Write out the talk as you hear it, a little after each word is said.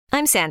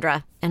I'm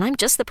Sandra, and I'm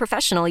just the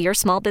professional your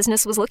small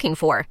business was looking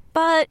for.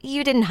 But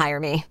you didn't hire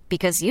me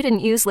because you didn't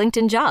use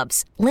LinkedIn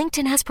Jobs.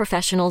 LinkedIn has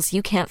professionals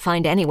you can't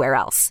find anywhere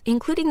else,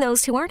 including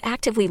those who aren't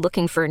actively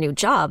looking for a new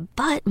job,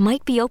 but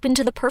might be open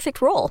to the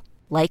perfect role,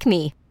 like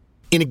me.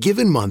 In a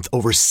given month,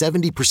 over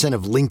 70%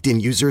 of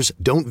LinkedIn users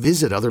don't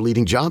visit other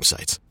leading job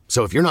sites.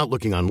 So if you're not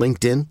looking on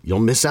LinkedIn, you'll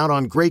miss out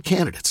on great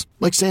candidates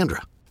like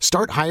Sandra.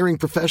 Start hiring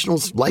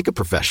professionals like a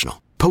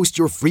professional. Post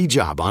your free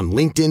job on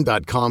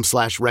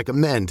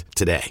linkedin.com/recommend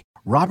today.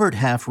 Robert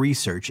Half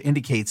research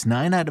indicates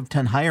 9 out of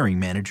 10 hiring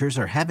managers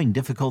are having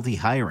difficulty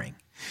hiring.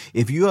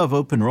 If you have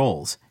open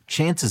roles,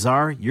 chances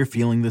are you're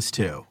feeling this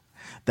too.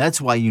 That's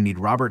why you need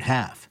Robert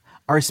Half.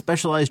 Our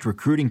specialized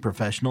recruiting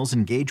professionals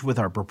engage with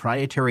our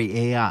proprietary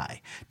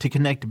AI to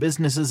connect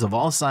businesses of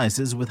all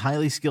sizes with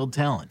highly skilled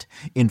talent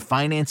in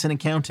finance and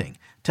accounting,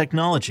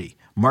 technology,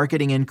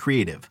 marketing and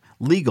creative,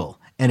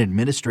 legal, and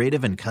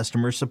administrative and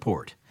customer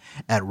support.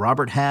 At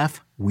Robert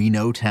Half, we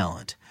know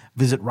talent.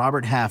 Visit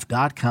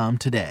roberthalf.com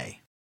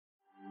today.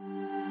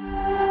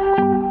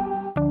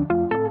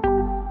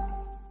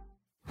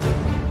 He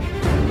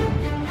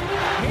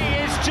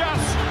is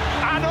just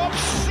an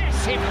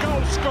obsessive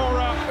goal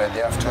scorer. But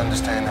they have to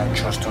understand I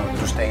chose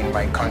to stay in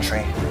my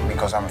country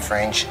because I'm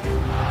French.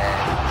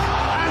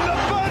 And the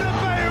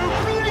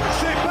Bernabeu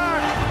blinks it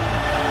back.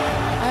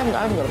 I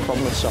haven't got a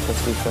problem with soccer,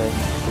 to be fair.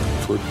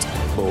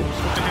 Football.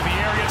 Into the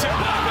area to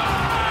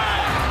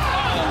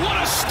oh,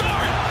 what a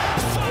start!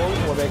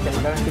 What I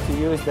can guarantee to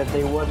you is that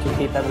they want to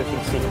keep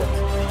everything secret.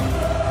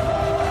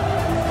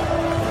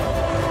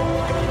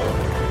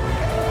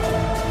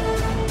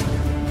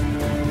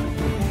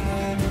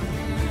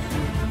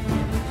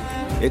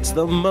 It's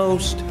the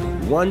most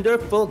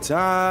wonderful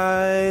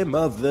time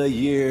of the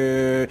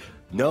year.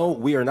 No,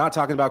 we are not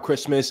talking about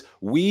Christmas.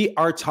 We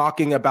are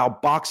talking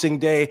about Boxing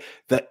Day.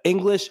 The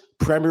English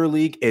Premier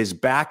League is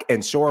back,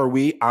 and so are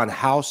we on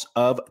House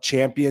of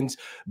Champions.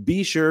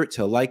 Be sure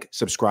to like,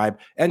 subscribe,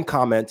 and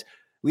comment.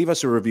 Leave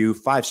us a review,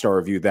 5-star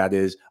review, that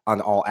is, on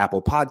all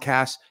Apple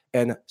Podcasts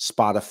and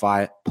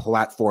Spotify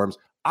platforms.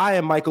 I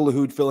am Michael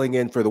Lahoud, filling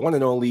in for the one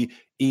and only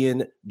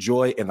Ian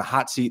Joy in the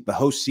hot seat, the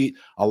host seat,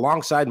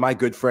 alongside my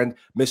good friend,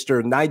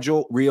 Mr.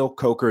 Nigel Real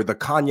Coker, the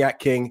Cognac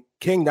King.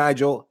 King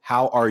Nigel,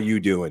 how are you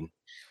doing?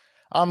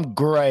 I'm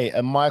great.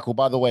 And Michael,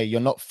 by the way,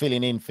 you're not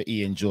filling in for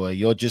Ian Joy.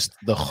 You're just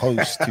the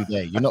host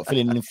today. You're not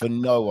filling in for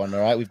no one,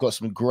 all right? We've got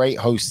some great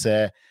hosts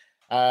there.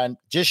 And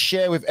just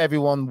share with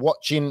everyone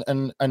watching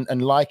and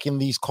liking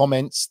these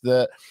comments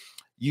that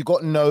you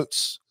got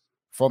notes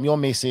from your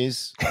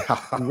missus. You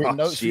written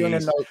notes for you on a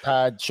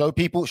notepad. Show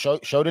people, show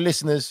the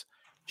listeners,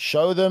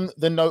 show them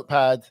the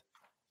notepad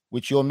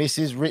which your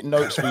missus written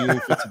notes for you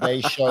for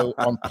today's show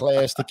on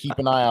players to keep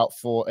an eye out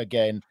for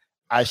again,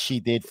 as she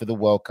did for the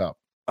World Cup.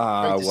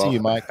 Great to see you,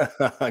 Mike.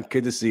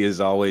 Good to see you as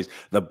always.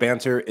 The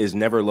banter is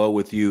never low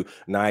with you,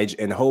 Nige,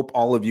 and hope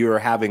all of you are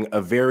having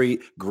a very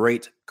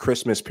great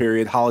Christmas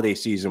period, holiday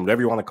season,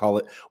 whatever you want to call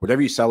it,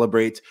 whatever you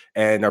celebrate.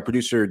 And our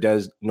producer,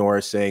 Des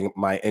Norris, saying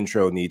my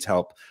intro needs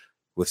help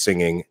with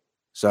singing.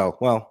 So,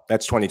 well,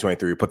 that's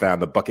 2023. We put that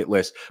on the bucket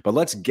list. But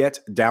let's get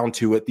down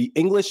to it. The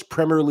English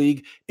Premier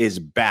League is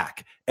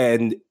back.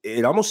 And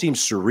it almost seems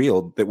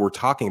surreal that we're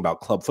talking about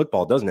club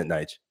football, doesn't it,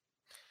 Nige?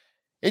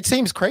 It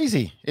seems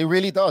crazy. It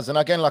really does. And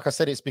again, like I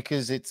said, it's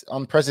because it's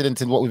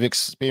unprecedented what we've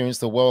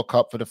experienced the World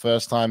Cup for the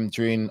first time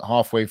during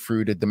halfway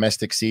through the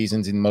domestic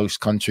seasons in most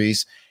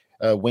countries,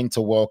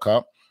 Winter World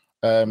Cup.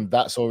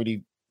 That's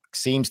already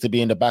seems to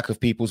be in the back of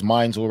people's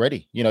minds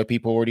already. You know,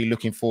 people are already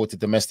looking forward to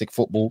domestic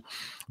football.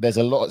 There's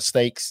a lot of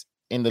stakes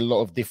in the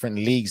lot of different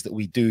leagues that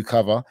we do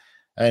cover.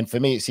 And for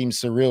me, it seems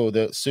surreal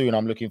that soon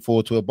I'm looking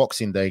forward to a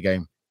Boxing Day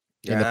game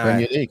in the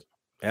Premier League.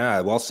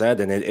 Yeah, well said.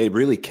 And it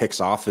really kicks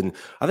off. And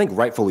I think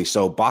rightfully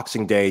so.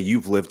 Boxing Day,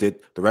 you've lived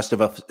it. The rest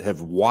of us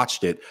have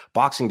watched it.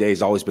 Boxing Day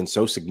has always been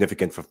so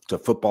significant to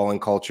football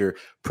and culture,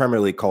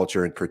 Premier League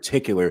culture in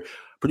particular.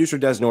 Producer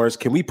Des Norris,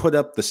 can we put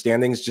up the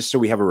standings just so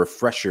we have a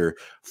refresher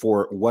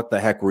for what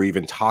the heck we're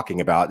even talking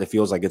about? It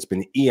feels like it's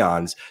been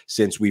eons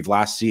since we've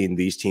last seen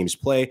these teams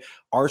play.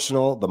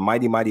 Arsenal, the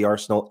mighty, mighty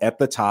Arsenal at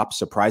the top,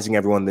 surprising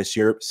everyone this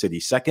year. City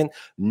second,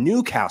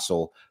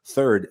 Newcastle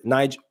third.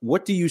 Nige,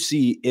 what do you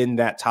see in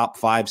that top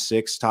 5,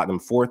 6, Tottenham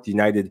fourth,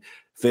 United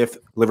fifth,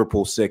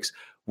 Liverpool sixth?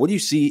 What do you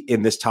see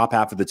in this top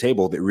half of the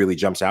table that really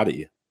jumps out at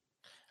you?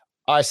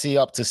 I see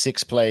up to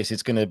 6th place.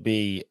 It's going to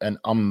be an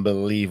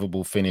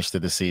unbelievable finish to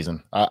the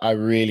season. I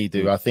really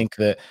do. I think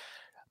that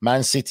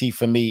Man City,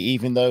 for me,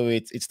 even though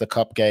it's the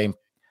cup game,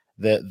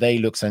 that they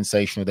look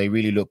sensational. They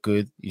really look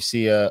good. You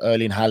see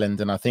Erling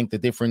Haaland, and I think the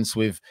difference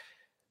with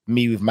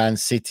Man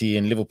City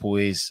and Liverpool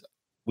is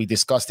we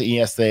discussed it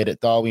yesterday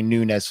that Darwin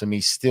Núñez, for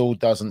me, still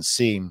doesn't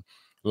seem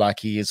like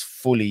he is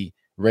fully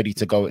ready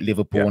to go at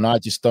Liverpool. Yeah. And I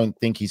just don't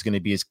think he's going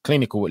to be as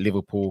clinical at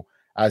Liverpool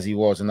as he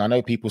was. And I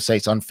know people say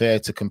it's unfair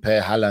to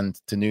compare Haaland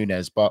to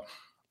Núñez, but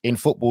in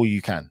football,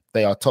 you can.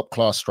 They are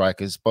top-class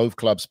strikers. Both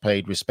clubs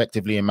paid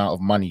respectively amount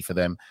of money for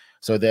them.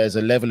 So there's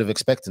a level of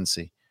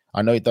expectancy.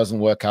 I know it doesn't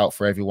work out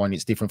for everyone.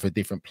 It's different for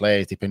different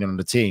players, depending on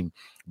the team.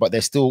 But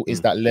there still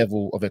is that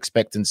level of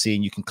expectancy.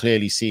 And you can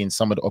clearly see in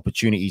some of the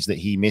opportunities that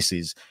he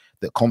misses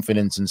that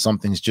confidence and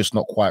something's just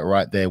not quite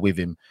right there with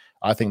him.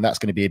 I think that's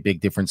going to be a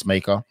big difference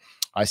maker.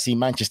 I see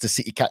Manchester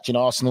City catching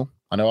Arsenal.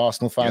 I know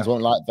Arsenal fans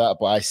won't like that,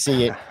 but I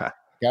see it.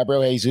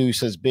 Gabriel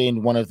Jesus has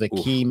been one of the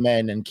key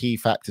men and key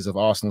factors of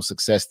Arsenal's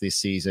success this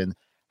season.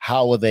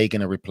 How are they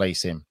going to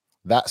replace him?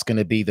 That's going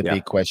to be the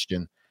big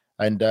question.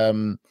 And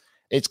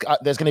there's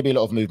going to be a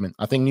lot of movement.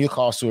 I think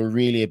Newcastle are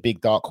really a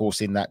big dark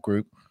horse in that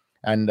group.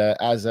 And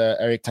as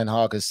Erik ten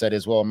Hag has said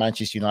as well,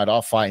 Manchester United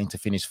are fighting to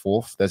finish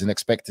fourth. There's an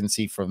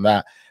expectancy from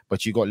that.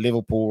 But you got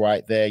Liverpool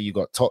right there. You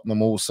got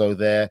Tottenham also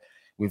there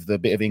with the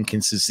bit of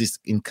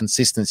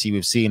inconsistency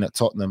we've seen at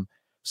Tottenham.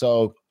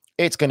 So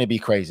it's going to be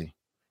crazy.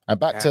 And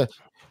back to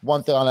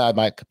one thing I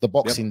like, the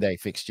Boxing Day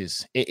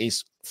fixtures. It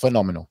is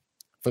phenomenal.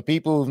 For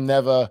people who've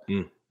never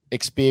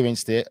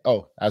experienced it,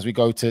 as we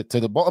go to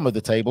the bottom of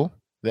the table,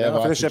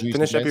 finish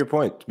up your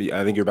point.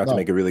 I think you're about to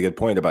make a really good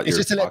point about your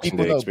just to let Boxing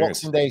people Day know,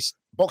 experience.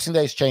 Boxing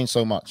Day's changed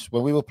so much.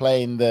 When we were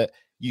playing, that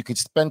you could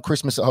spend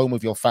Christmas at home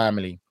with your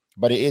family,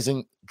 but it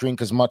isn't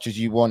drink as much as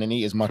you want and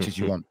eat as much as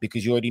you want,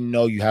 because you already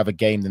know you have a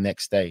game the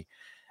next day.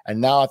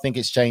 And now I think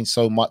it's changed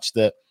so much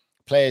that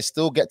players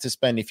still get to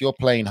spend, if you're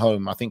playing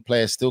home, I think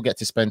players still get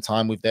to spend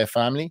time with their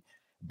family,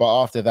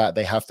 but after that,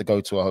 they have to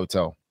go to a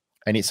hotel.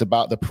 And it's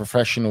about the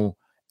professional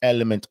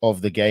element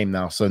of the game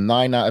now. So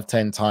 9 out of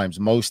 10 times,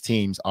 most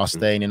teams are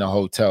staying in a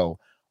hotel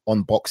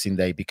on Boxing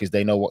Day because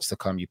they know what's to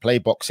come. You play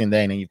Boxing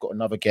Day and then you've got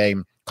another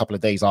game a couple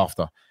of days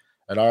after.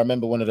 And I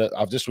remember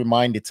I've just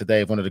reminded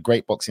today of one of the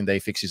great Boxing Day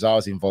fixtures I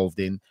was involved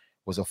in,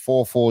 was a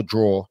 4-4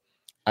 draw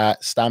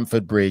at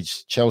Stamford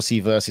Bridge, Chelsea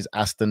versus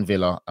Aston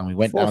Villa. And we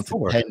went down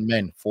to 10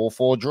 men,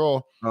 4-4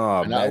 draw.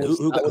 Oh, man.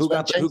 Who got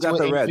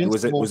the red?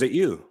 Was it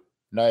you?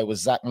 No, it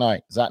was Zach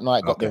Knight. Zach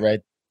Knight got the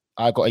red.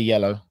 I got a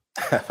yellow.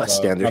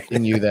 Standard.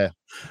 Nothing new there.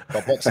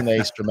 But Boxing Day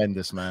is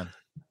tremendous, man.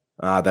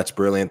 That's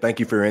brilliant. Thank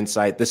you for your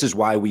insight. This is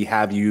why we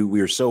have you.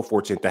 We are so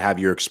fortunate to have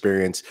your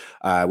experience.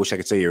 I wish I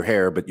could say your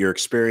hair, but your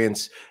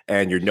experience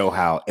and your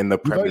know-how in the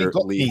Premier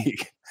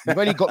League. You've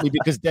only got me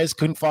because Des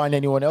couldn't find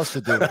anyone else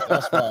to do it.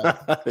 That's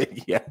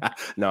why.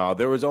 No,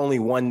 there was only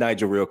one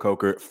Nigel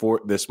Reo-Coker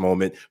for this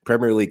moment.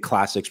 Premier League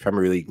classics,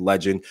 Premier League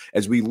legend.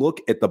 As we look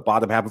at the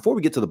bottom half, before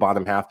we get to the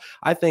bottom half,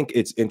 I think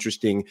it's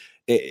interesting.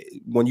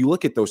 When you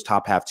look at those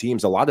top half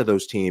teams, a lot of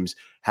those teams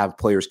have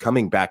players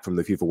coming back from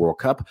the FIFA World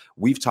Cup.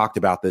 We've talked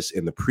about this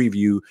in the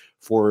preview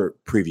for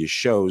previous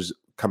shows.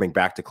 Coming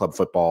back to club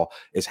football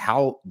is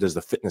how does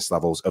the fitness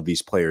levels of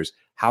these players,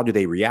 how do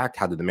they react?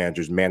 How do the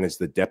managers manage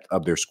the depth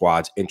of their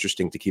squads?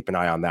 Interesting to keep an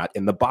eye on that.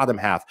 In the bottom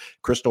half,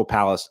 Crystal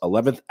Palace,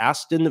 11th,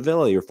 Aston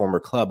Villa, your former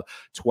club,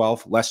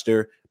 12th,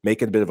 Leicester,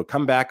 making a bit of a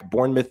comeback,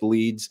 Bournemouth,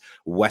 Leeds,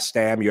 West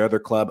Ham, your other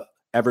club,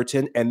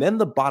 Everton, and then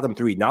the bottom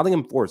three,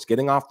 Nottingham Forest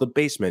getting off the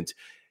basement,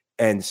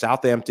 and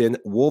Southampton,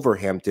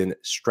 Wolverhampton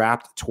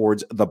strapped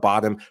towards the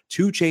bottom.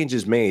 2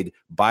 changes made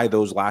by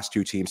those last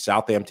 2 teams.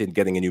 Southampton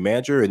getting a new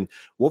manager and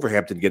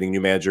Wolverhampton getting a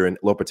new manager in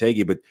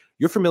Lopetegui. But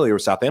you're familiar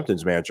with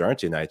Southampton's manager,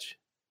 aren't you, Nige?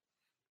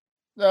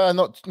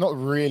 Not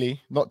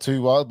really, not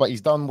too well, but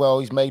he's done well.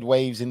 He's made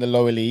waves in the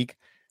lower league.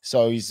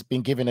 So he's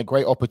been given a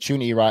great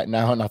opportunity right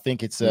now. And I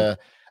think it's a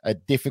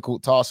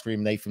difficult task for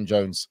him. Nathan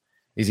Jones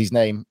is his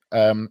name.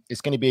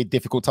 It's going to be a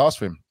difficult task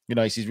for him. You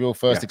know, it's his real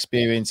first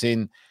experience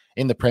in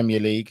the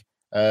Premier League.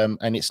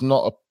 And it's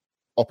not an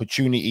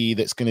opportunity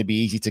that's going to be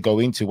easy to go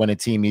into when a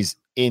team is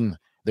in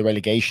the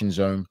relegation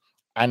zone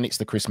and it's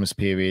the Christmas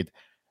period.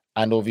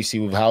 And obviously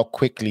with how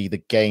quickly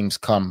the games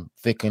come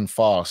thick and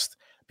fast,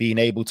 being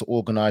able to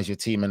organize your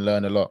team and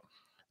learn a lot.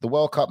 The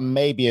World Cup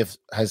maybe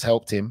has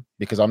helped him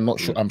because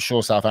I'm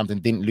sure Southampton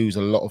didn't lose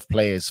a lot of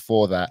players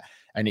for that.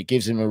 And it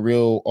gives him a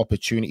real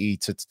opportunity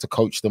to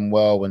coach them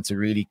well and to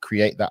really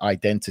create that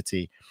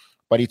identity.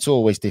 But it's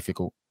always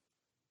difficult.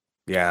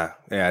 Yeah,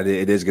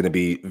 it is going to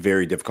be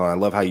very difficult. I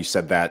love how you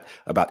said that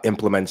about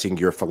implementing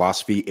your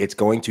philosophy. It's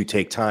going to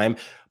take time,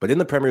 but in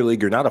the Premier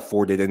League, you're not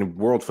afforded, and in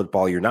world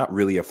football, you're not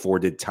really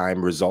afforded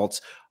time.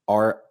 Results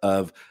are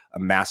of a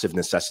massive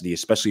necessity,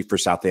 especially for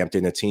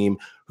Southampton, a team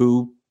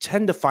who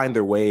tend to find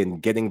their way in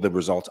getting the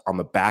results on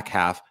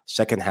the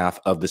second half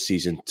of the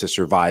season to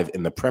survive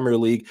in the Premier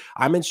League.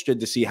 I'm interested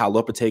to see how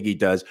Lopetegui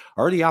does,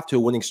 already off to a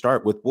winning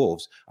start with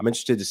Wolves. I'm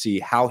interested to see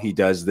how he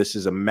does. This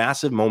is a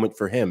massive moment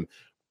for him,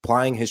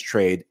 plying his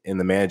trade in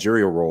the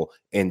managerial role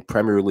in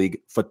Premier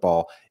League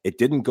football. It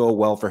didn't go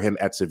well for him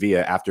at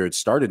Sevilla after it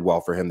started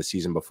well for him the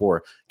season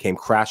before, came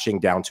crashing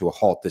down to a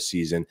halt this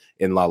season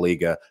in La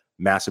Liga.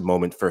 Massive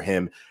moment for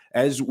him.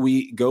 As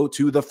we go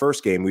to the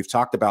first game, we've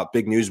talked about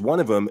big news. One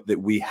of them that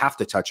we have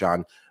to touch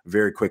on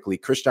very quickly,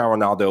 Cristiano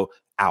Ronaldo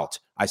out.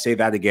 I say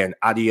that again.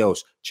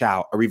 Adios.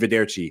 Ciao.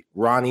 Arrivederci.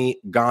 Ronnie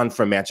gone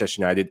from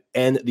Manchester United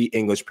and the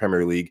English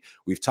Premier League.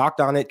 We've talked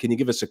on it. Can you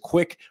give us a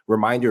quick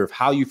reminder of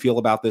how you feel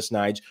about this,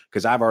 Nige?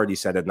 Because I've already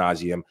said ad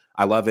nauseum.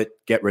 I love it.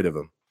 Get rid of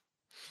him.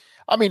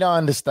 I mean, I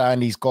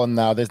understand he's gone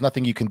now. There's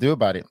nothing you can do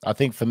about it. I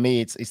think for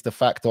me, it's the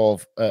fact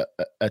of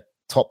a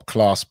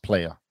top-class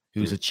player.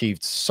 who's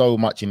achieved so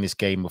much in this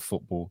game of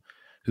football,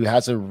 who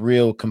has a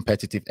real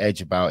competitive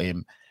edge about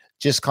him,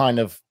 just kind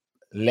of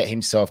let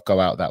himself go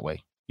out that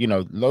way. You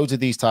know, loads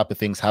of these type of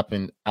things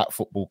happen at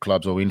football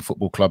clubs or in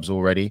football clubs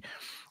already.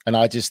 And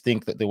I just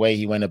think that the way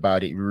he went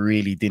about it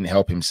really didn't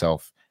help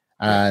himself.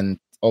 And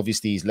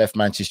obviously he's left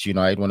Manchester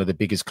United, one of the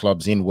biggest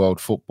clubs in world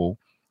football,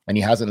 and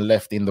he hasn't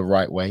left in the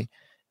right way.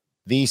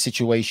 These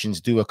situations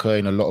do occur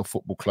in a lot of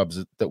football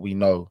clubs that we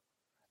know.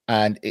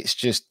 And it's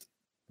just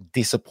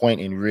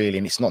disappointing, really.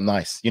 And it's not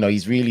nice. You know,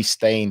 he's really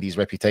stained his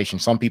reputation.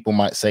 Some people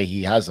might say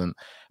he hasn't.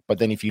 But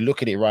then if you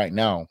look at it right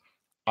now,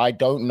 I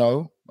don't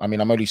know. I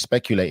mean, I'm only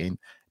speculating,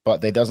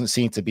 but there doesn't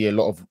seem to be a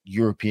lot of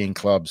European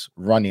clubs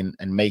running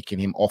and making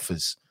him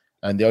offers.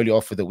 And the only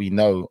offer that we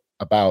know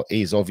about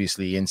is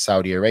obviously in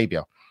Saudi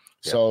Arabia.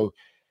 Yeah. So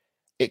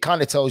it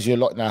kind of tells you a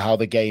lot now how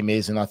the game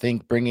is. And I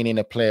think bringing in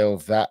a player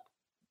of that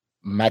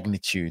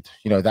magnitude,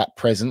 you know, that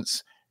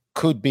presence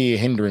could be a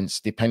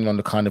hindrance depending on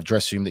the kind of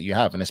dressing room that you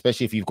have. And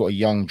especially if you've got a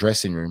young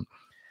dressing room,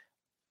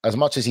 as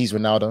much as he's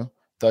Ronaldo,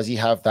 does he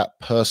have that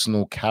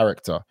personal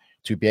character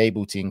to be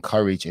able to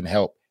encourage and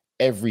help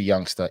every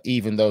youngster,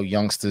 even though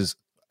youngsters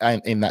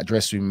in that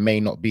dressing room may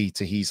not be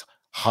to his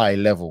high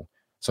level?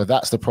 So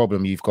that's the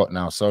problem you've got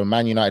now. So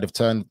Man United have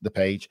turned the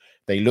page.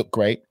 They look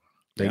great.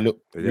 They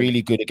look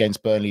really good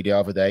against Burnley the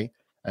other day.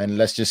 And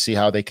let's just see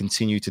how they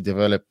continue to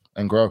develop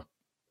and grow.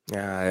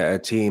 Yeah, a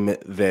team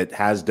that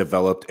has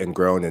developed and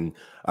grown. And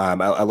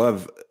I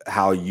love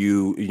how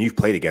you've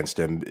played against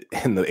him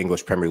in the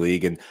English Premier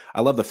League. And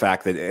I love the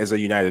fact that as a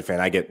United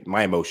fan,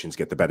 my emotions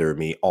get the better of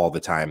me all the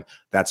time.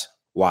 That's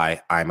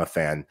why I'm a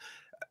fan.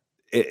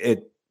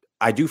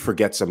 I do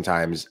forget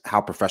sometimes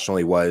how professional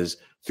he was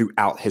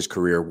throughout his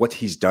career, what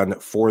he's done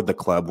for the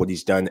club, what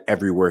he's done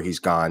everywhere he's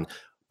gone.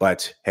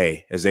 But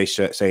hey, as they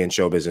say in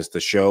show business, the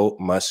show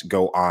must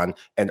go on,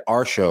 and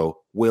our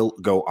show will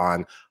go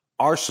on.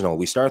 Arsenal,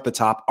 we start at the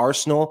top.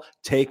 Arsenal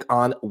take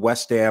on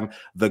West Ham.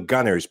 The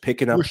Gunners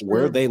picking up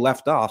where they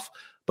left off,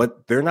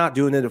 but they're not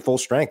doing it at full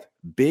strength.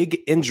 Big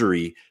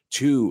injury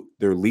to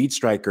their lead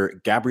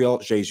striker, Gabriel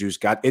Jesus,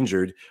 got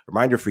injured.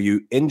 Reminder for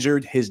you,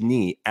 injured his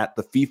knee at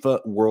the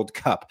FIFA World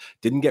Cup.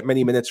 Didn't get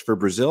many minutes for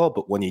Brazil,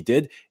 but when he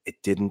did, it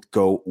didn't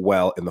go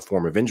well in the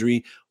form of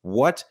injury.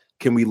 What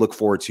can we look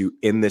forward to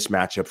in this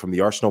matchup from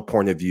the Arsenal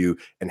point of view,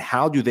 and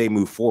how do they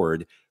move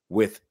forward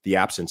with the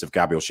absence of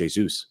Gabriel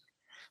Jesus?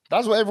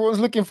 That's what everyone's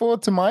looking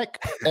forward to, Mike.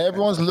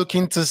 Everyone's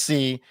looking to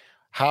see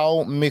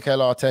how Mikel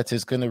Arteta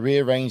is going to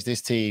rearrange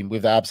this team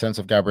with the absence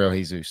of Gabriel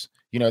Jesus.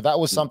 You know, that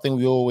was something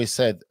we always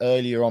said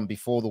earlier on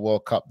before the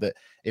World Cup, that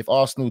if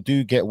Arsenal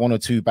do get one or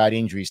two bad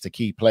injuries to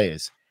key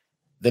players,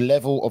 the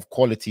level of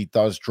quality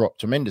does drop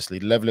tremendously.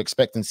 The level of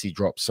expectancy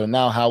drops. So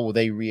now how will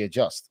they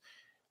readjust?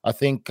 I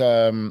think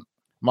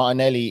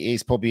Martinelli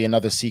is probably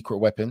another secret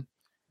weapon.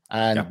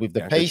 And with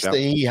the pace that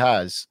he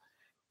has,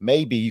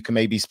 maybe you can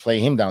play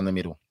him down the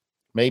middle.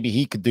 Maybe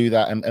he could do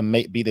that and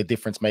be the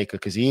difference maker,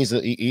 because he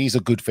is a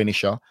good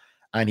finisher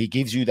and he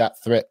gives you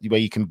that threat where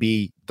you can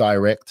be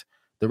direct.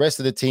 The rest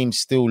of the team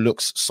still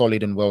looks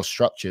solid and well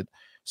structured.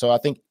 So I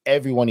think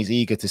everyone is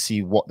eager to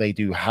see what they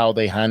do, how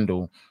they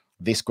handle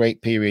this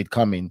great period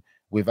coming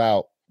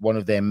without one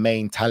of their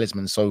main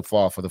talismans so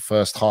far for the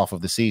first half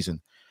of the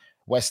season.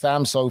 West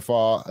Ham so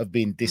far have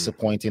been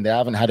disappointing. They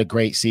haven't had a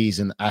great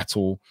season at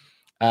all.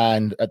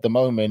 And at the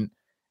moment,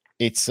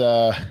 it's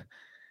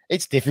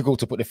difficult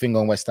to put the finger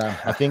on West Ham.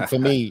 I think for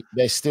me,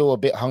 they're still a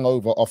bit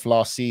hungover off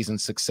last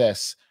season's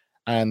success,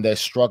 and they're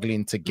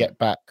struggling to get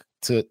back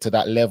to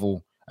that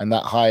level and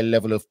that high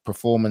level of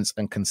performance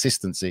and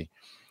consistency.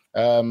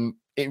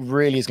 It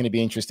really is going to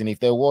be interesting. If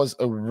there was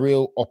a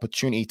real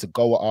opportunity to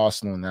go at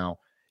Arsenal now,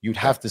 you'd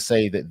have to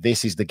say that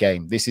this is the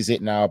game. This is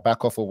it now.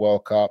 Back off a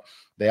World Cup.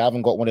 They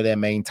haven't got one of their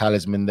main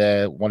talisman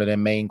there, one of their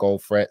main goal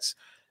threats.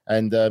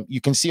 And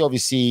you can see,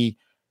 obviously,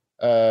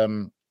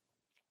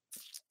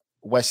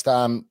 West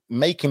Ham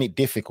making it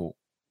difficult.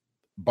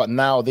 But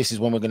now this is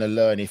when we're going to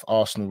learn if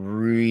Arsenal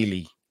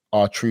really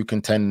are true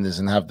contenders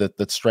and have the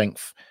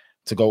strength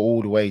to go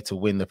all the way to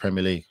win the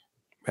Premier League.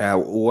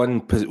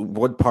 One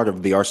part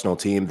of the Arsenal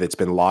team that's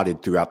been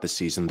lauded throughout the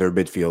season, their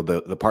midfield,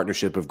 the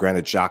partnership of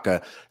Granit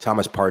Xhaka,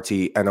 Thomas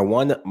Partey, and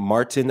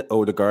Martin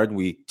Odegaard.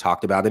 We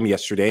talked about him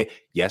yesterday.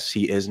 Yes,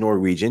 he is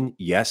Norwegian.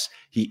 Yes,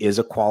 he is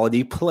a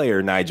quality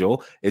player,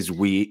 Nigel, as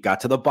we got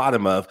to the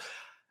bottom of.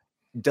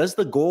 Does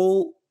the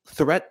goal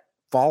threat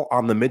fall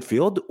on the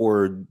midfield,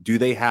 or do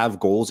they have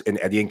goals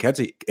in Eddie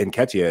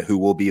Nketiah, who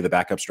will be the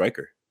backup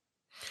striker?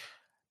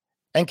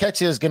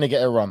 Nketiah is going to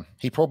get a run.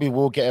 He probably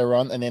will get a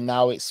run. And then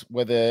now it's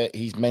whether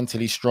he's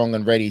mentally strong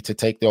and ready to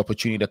take the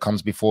opportunity that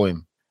comes before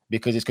him,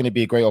 because it's going to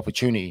be a great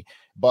opportunity.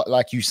 But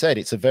like you said,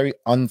 it's a very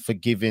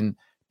unforgiving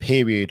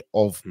period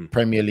of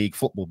Premier League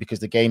football, because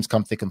the games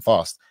come thick and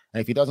fast.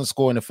 And if he doesn't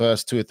score in the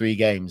first 2 or 3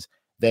 games,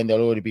 then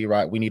they'll already be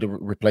right. We need a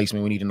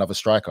replacement. We need another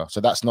striker.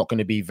 So that's not going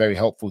to be very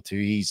helpful to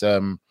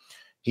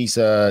his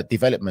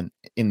development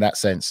in that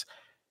sense.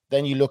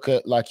 Then you look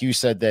at, like you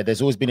said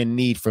there's always been a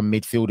need for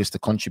midfielders to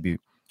contribute.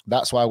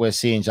 That's why we're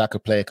seeing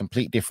Xhaka play a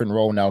complete different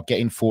role now,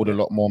 getting forward a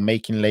lot more,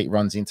 making late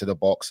runs into the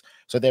box.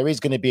 So there is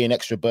going to be an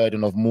extra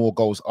burden of more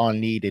goals are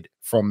needed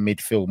from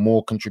midfield,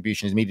 more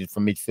contributions needed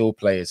from midfield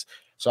players.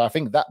 So I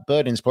think that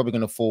burden is probably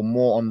going to fall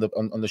more on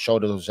the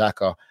shoulders of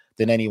Xhaka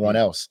than anyone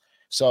else.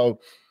 So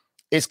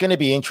it's going to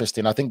be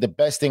interesting. I think the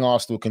best thing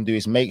Arsenal can do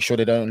is make sure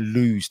they don't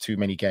lose too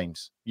many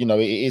games. You know,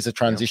 it is a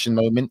transition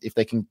moment. If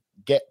they can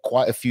get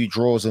quite a few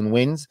draws and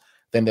wins,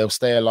 then they'll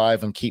stay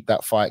alive and keep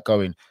that fight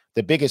going.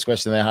 The biggest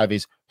question they have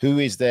is who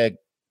is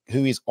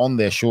on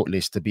their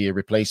shortlist to be a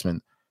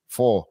replacement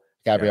for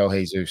Gabriel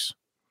Jesus?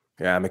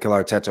 Yeah, Mikel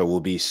Arteta will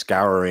be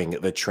scouring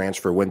the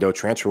transfer window.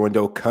 Transfer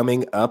window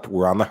coming up.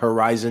 We're on the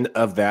horizon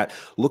of that.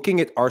 Looking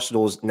at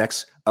Arsenal's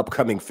next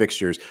upcoming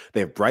fixtures,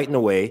 they have Brighton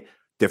away.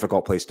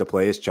 Difficult place to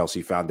play, as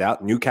Chelsea found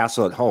out.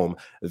 Newcastle at home.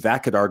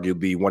 That could arguably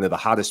be one of the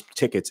hottest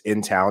tickets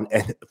in town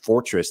and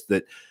fortress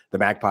that the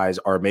Magpies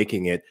are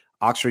making it.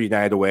 Oxford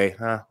United away.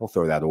 We'll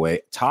throw that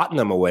away.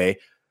 Tottenham away.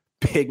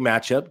 Big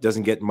matchup.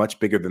 Doesn't get much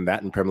bigger than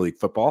that in Premier League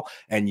football.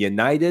 And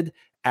United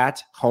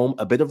at home,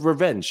 a bit of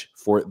revenge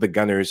for the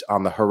Gunners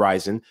on the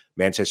horizon.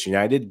 Manchester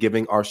United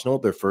giving Arsenal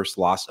their first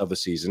loss of the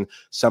season,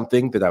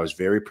 something that I was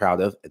very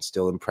proud of and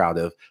still am proud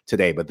of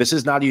today. But this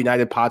is not a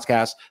United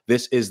podcast.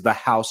 This is the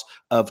House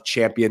of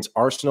Champions.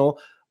 Arsenal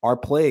are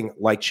playing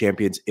like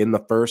champions in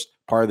the first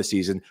part of the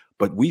season,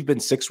 but we've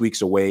been 6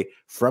 weeks away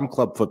from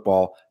club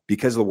football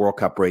because of the World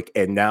Cup break,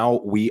 and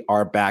now we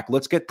are back.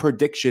 Let's get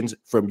predictions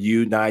from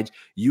you, Nige.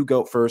 You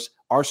go first.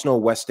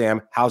 Arsenal, West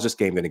Ham, how's this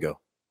game going to go?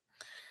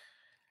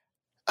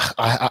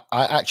 I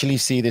actually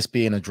see this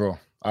being a draw.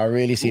 I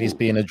really see this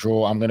being a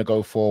draw. I'm going to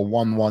go for a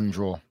 1-1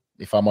 draw,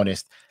 if I'm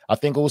honest. I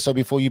think also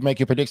before you make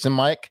your prediction,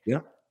 Mike,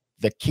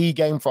 the key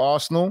game for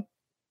Arsenal,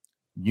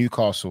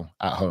 Newcastle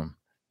at home.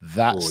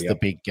 That's the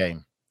big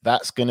game.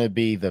 That's going to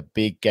be the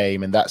big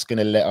game, and that's going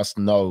to let us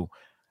know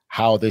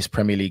how this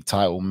Premier League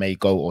title may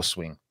go or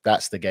swing.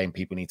 That's the game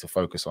people need to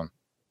focus on.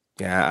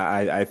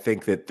 Yeah, I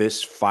think that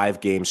this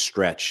 5-game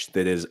stretch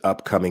that is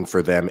upcoming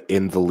for them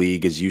in the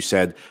league, as you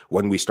said,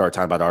 when we start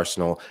talking about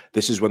Arsenal,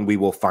 this is when we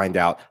will find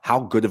out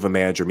how good of a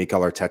manager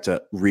Mikel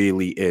Arteta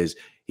really is.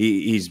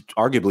 He's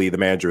arguably the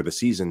manager of the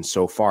season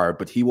so far,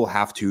 but he will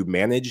have to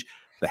manage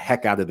the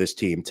heck out of this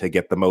team to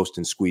get the most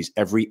and squeeze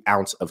every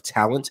ounce of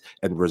talent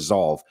and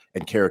resolve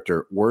and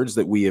character. Words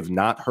that we have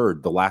not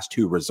heard the last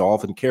two,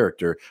 resolve and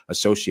character,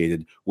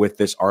 associated with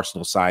this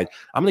Arsenal side.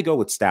 I'm going to go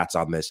with stats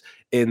on this.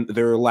 In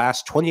their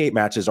last 28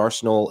 matches,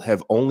 Arsenal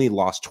have only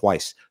lost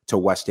twice to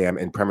West Ham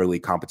in Premier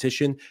League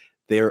competition.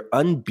 They're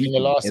unbeaten.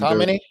 In the last how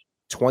many?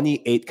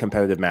 28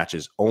 competitive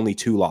matches, only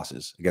 2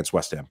 losses against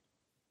West Ham.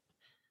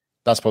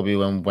 That's probably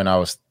when I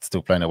was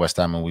still playing at West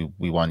Ham and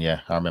we won.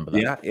 Yeah, I remember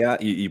that. Yeah.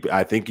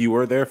 I think you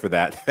were there for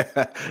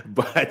that.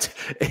 But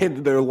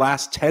in their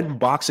last 10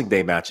 Boxing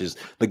Day matches,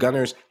 the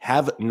Gunners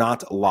have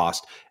not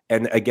lost.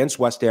 And against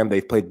West Ham,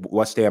 they've played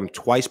West Ham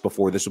twice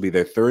before. This will be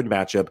their third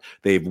matchup.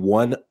 They've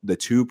won the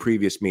 2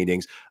 previous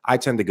meetings. I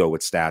tend to go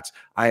with stats.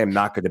 I am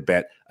not going to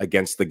bet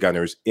against the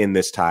Gunners in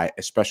this tie,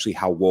 especially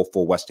how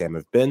woeful West Ham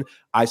have been.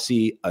 I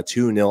see a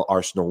 2-0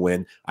 Arsenal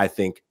win. I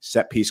think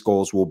set-piece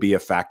goals will be a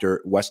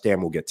factor. West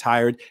Ham will get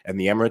tired, and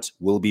the Emirates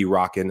will be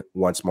rocking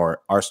once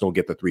more. Arsenal will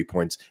get the 3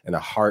 points and a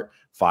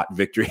hard-fought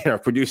victory. And our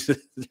producer,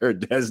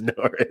 Des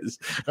Norris.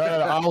 No,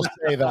 I'll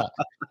say that.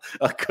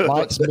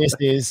 Mike's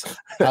missus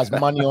has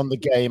money on the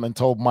game and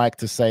told Mike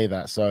to say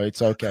that, so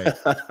it's okay.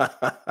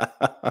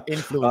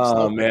 Influence.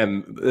 Oh,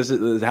 man. This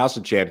is the House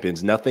of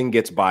Champions. Nothing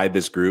gets by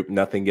this group.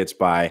 Nothing gets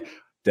by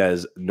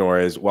Des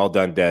Norris. Well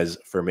done, Des,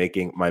 for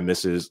making my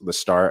missus the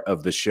star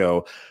of the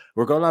show.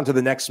 We're going on to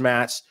the next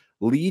match.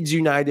 Leeds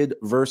United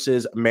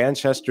versus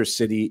Manchester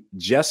City.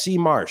 Jesse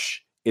Marsch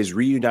is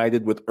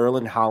reunited with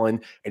Erling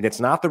Haaland, and it's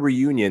not the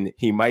reunion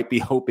he might be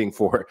hoping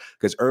for,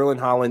 because Erling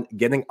Haaland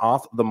getting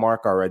off the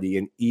mark already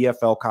in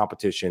EFL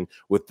competition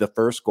with the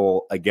first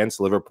goal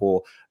against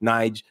Liverpool.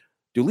 Nige,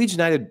 do Leeds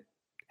United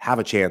have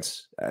a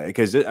chance?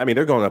 Because, I mean,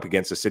 they're going up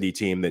against a City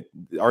team that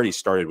already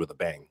started with a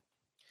bang.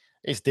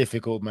 It's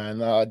difficult, man.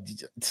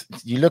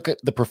 You look at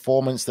the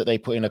performance that they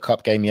put in a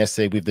cup game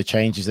yesterday with the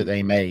changes that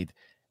they made,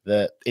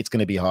 that it's going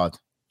to be hard.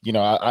 You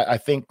know, I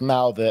think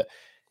now that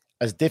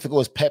as difficult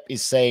as Pep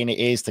is saying it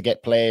is to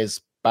get players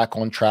back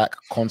on track,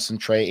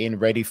 concentrating,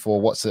 ready for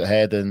what's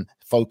ahead and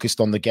focused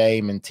on the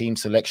game and team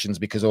selections,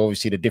 because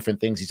obviously the different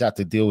things he's had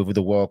to deal with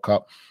the World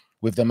Cup,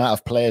 with the amount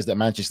of players that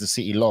Manchester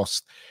City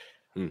lost,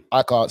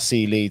 I can't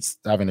see Leeds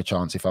having a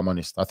chance, if I'm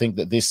honest. I think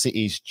that this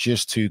City is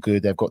just too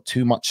good. They've got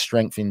too much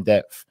strength in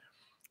depth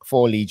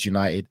for Leeds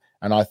United.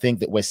 And I think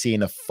that we're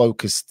seeing a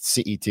focused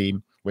City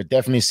team. We're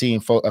definitely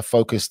seeing a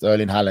focused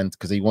Erling Haaland,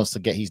 because he wants to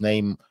get his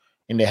name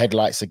in the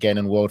headlights again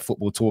and world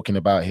football talking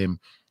about him.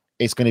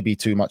 It's going to be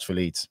too much for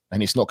Leeds.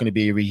 And it's not going to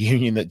be a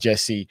reunion that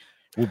Jesse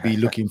would be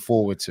looking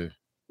forward to.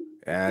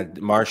 And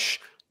Marsch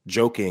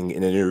joking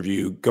in an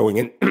interview going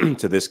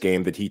into this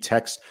game that he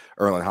texted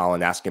Erling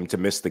Haaland, asked him to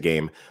miss the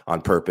game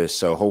on purpose.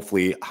 So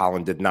hopefully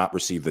Haaland did not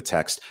receive the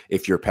text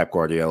if you're Pep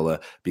Guardiola,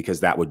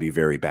 because that would be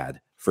very bad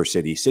for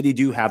City. City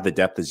do have the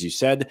depth, as you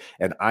said,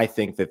 and I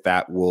think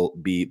that will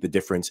be the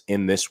difference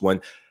in this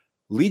one.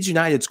 Leeds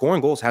United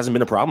scoring goals hasn't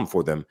been a problem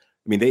for them.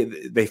 I mean,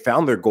 they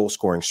found their goal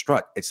scoring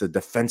strut. It's the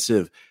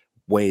defensive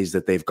ways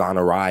that they've gone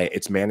awry.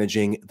 It's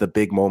managing the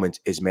big moments,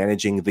 is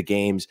managing the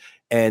games.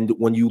 And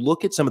when you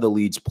look at some of the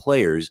Leeds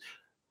players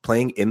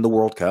playing in the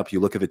World Cup, you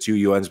look at the two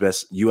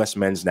U.S.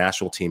 men's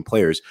national team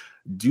players,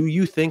 do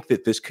you think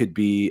that this could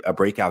be a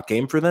breakout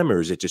game for them,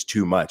 or is it just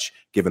too much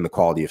given the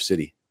quality of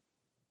City?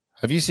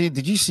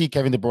 Did you see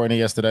Kevin De Bruyne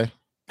yesterday?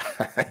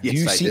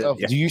 Yes,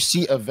 Do you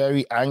see a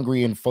very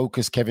angry and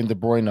focused Kevin De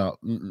Bruyne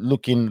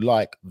looking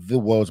like the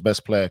world's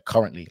best player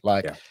currently?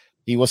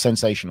 He was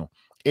sensational.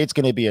 It's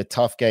going to be a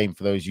tough game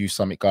for those Youth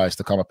Summit guys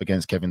to come up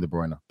against Kevin De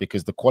Bruyne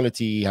because the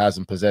quality he has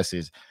and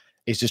possesses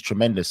is just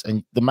tremendous.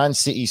 And the Man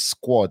City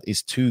squad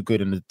is too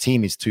good and the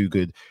team is too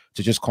good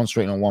to just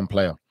concentrate on one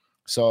player.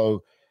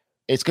 So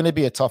it's going to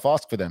be a tough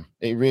ask for them.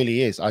 It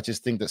really is. I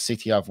just think that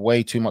City have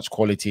way too much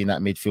quality in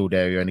that midfield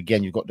area. And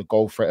again, you've got the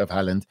goal threat of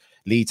Haaland.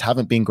 Leeds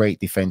haven't been great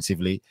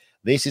defensively.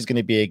 This is going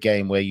to be a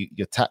game where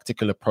your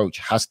tactical approach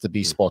has to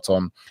be spot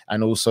on.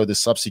 And also the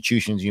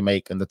substitutions you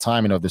make and the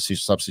timing of the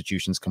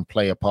substitutions can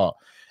play a part.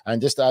 And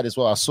just to add as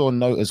well, I saw a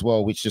note as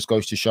well, which just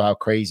goes to show how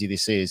crazy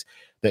this is,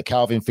 that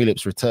Calvin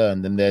Phillips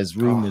returned. And there's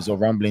rumors or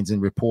rumblings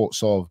and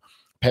reports of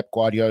Pep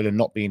Guardiola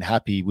not being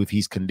happy with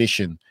his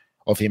condition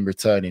of him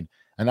returning.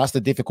 And that's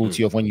the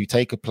difficulty of when you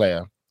take a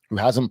player who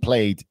hasn't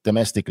played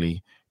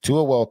domestically to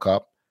a World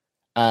Cup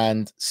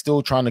and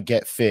still trying to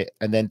get fit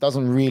and then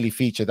doesn't really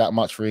feature that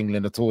much for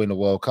England at all in the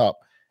World Cup.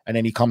 And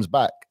then he comes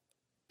back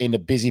in a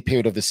busy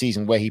period of the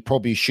season where he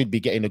probably should be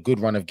getting a good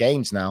run of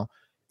games now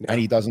and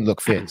he doesn't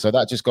look fit. So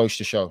that just goes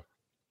to show.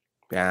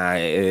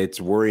 It's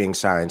worrying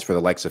signs for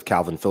the likes of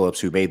Calvin Phillips,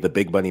 who made the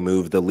big money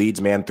move, the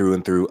Leeds man through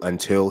and through,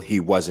 until he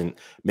wasn't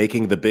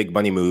making the big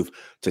money move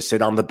to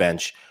sit on the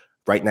bench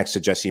right next to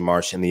Jesse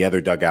Marsch in the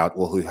other dugout.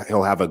 Well,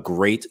 he'll have a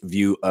great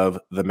view of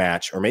the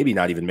match, or maybe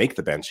not even make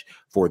the bench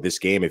for this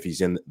game if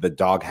he's in the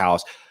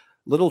doghouse.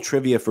 Little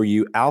trivia for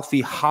you.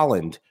 Alfie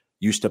Holland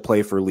used to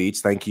play for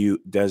Leeds. Thank you,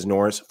 Des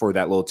Norris, for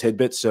that little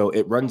tidbit. So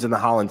it runs in the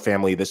Holland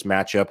family, this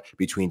matchup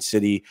between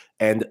City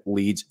and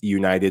Leeds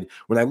United.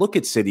 When I look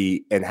at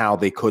City and how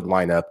they could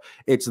line up,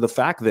 it's the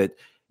fact that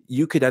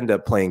you could end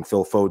up playing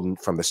Phil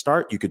Foden from the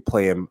start. You could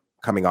play him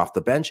coming off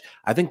the bench.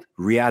 I think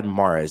Riyad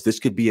Mahrez, this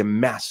could be a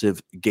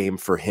massive game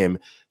for him.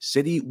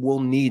 City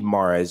will need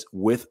Mahrez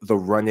with the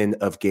run-in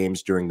of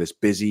games during this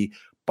busy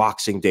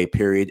Boxing Day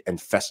period and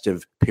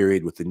festive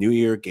period with the New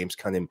Year, games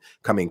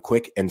coming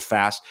quick and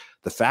fast.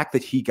 The fact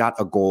that he got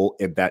a goal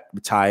in that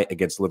tie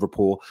against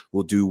Liverpool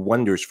will do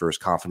wonders for his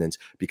confidence,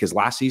 because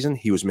last season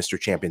he was Mr.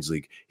 Champions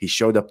League. He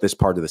showed up this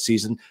part of the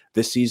season.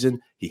 This season,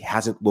 he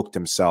hasn't looked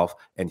himself,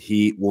 and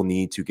he will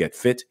need to get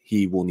fit.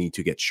 He will need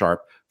to get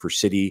sharp for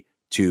City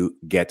to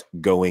get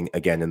going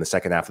again in the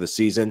second half of the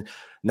season.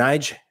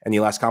 Nige,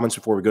 any last comments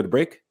before we go to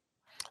break?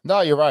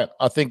 No, you're right.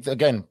 I think,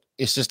 again,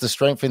 it's just the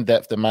strength and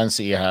depth that Man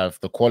City have,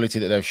 the quality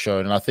that they've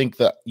shown. And I think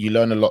that you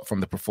learn a lot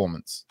from the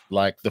performance.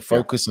 Like the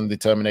focus and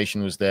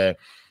determination was there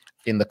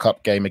in the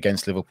cup game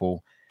against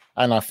Liverpool.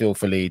 And I feel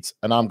for Leeds.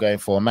 And I'm going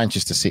for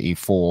Manchester City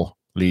 4,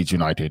 Leeds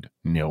United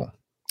 0.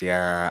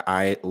 Yeah,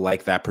 I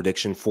like that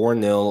prediction.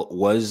 4-0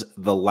 was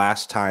the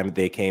last time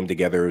they came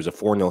together. It was a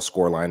 4-0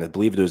 scoreline. I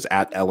believe it was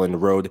at Ellen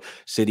Road.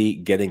 City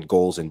getting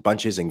goals in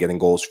bunches and getting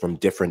goals from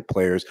different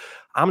players.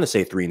 I'm going to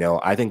say 3-0.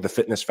 I think the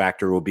fitness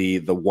factor will be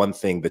the one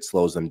thing that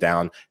slows them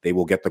down. They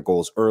will get the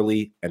goals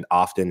early and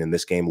often, and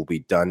this game will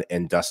be done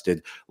and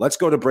dusted. Let's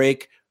go to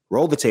break.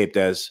 Roll the tape,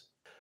 Des.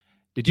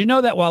 Did you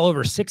know that while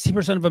over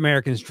 60% of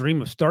Americans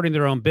dream of starting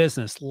their own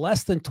business,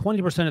 less than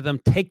 20% of them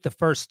take the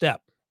first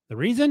step? The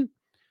reason?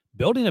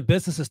 Building a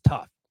business is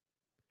tough.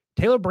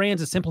 Taylor Brands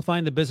is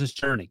simplifying the business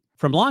journey.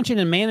 From launching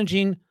and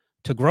managing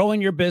to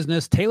growing your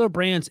business, Taylor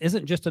Brands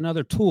isn't just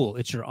another tool.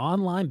 It's your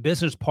online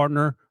business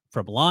partner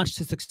from launch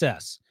to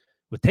success.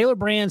 With Taylor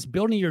Brands,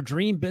 building your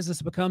dream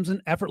business becomes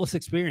an effortless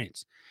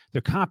experience.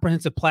 Their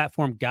comprehensive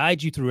platform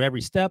guides you through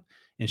every step,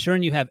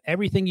 ensuring you have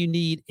everything you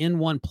need in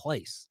one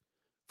place.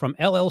 From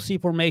LLC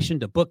formation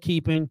to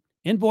bookkeeping,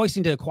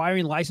 invoicing to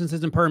acquiring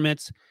licenses and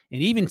permits, and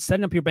even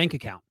setting up your bank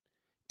account,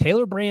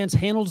 Taylor Brands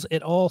handles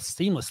it all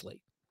seamlessly.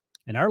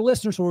 And our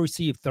listeners will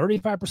receive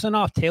 35%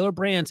 off Taylor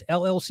Brands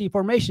LLC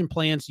formation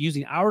plans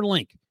using our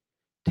link,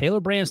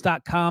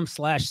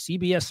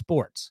 taylorbrands.com/CBS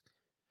Sports.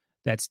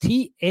 That's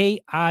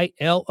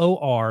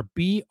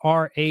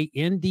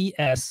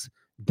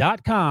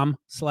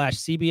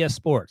TAILORBRANDS.com/CBS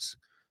Sports.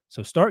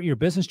 So start your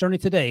business journey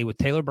today with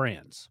Taylor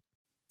Brands.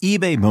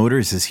 eBay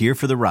Motors is here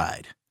for the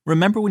ride.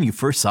 Remember when you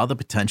first saw the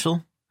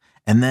potential?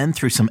 And then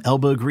through some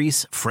elbow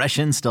grease, fresh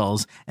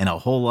installs, and a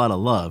whole lot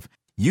of love,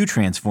 you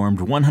transformed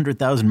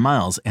 100,000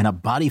 miles and a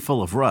body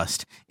full of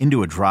rust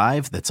into a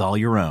drive that's all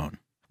your own.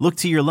 Look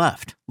to your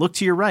left. Look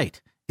to your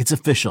right. It's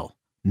official.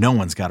 No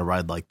one's got a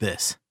ride like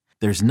this.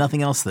 There's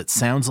nothing else that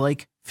sounds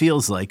like,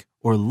 feels like,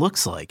 or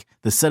looks like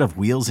the set of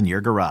wheels in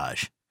your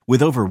garage.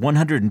 With over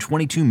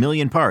 122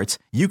 million parts,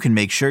 you can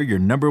make sure your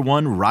number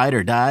one ride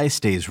or die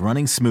stays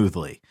running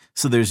smoothly.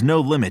 so there's no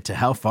limit to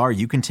how far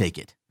you can take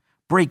it.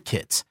 Brake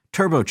kits,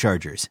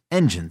 turbochargers,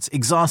 engines,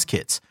 exhaust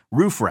kits,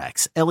 roof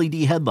racks, LED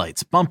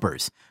headlights,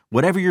 bumpers,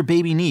 whatever your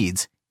baby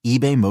needs,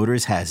 eBay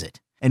Motors has it.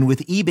 And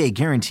with eBay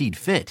Guaranteed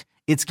Fit,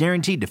 it's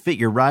guaranteed to fit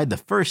your ride the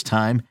first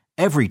time,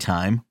 every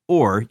time,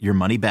 or your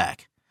money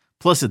back.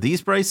 Plus, at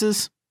these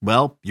prices,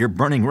 well, you're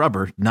burning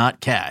rubber, not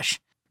cash.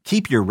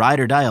 Keep your ride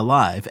or die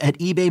alive at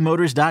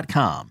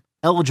ebaymotors.com.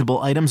 Eligible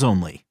items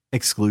only.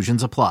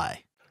 Exclusions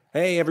apply.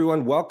 Hey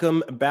everyone,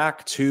 welcome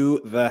back to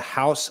the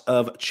House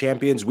of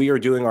Champions. We are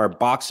doing our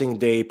Boxing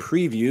Day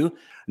preview.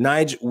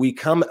 Nige, we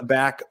come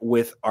back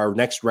with our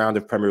next round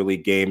of Premier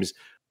League games.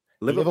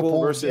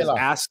 Liverpool versus Villa.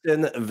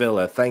 Aston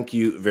Villa. Thank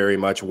you very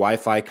much.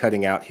 Wi-Fi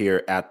cutting out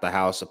here at the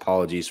house.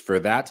 Apologies for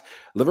that.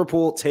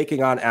 Liverpool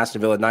taking on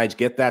Aston Villa. Nige,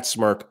 get that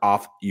smirk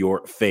off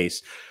your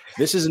face.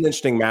 This is an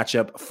interesting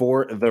matchup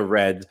for the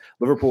Reds.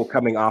 Liverpool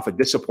coming off a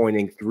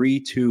disappointing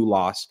 3-2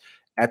 loss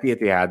at the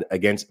Etihad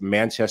against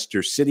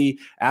Manchester City.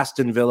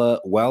 Aston Villa,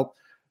 well,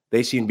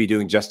 they seem to be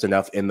doing just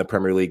enough in the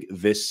Premier League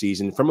this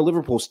season. From a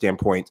Liverpool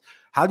standpoint,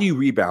 how do you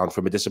rebound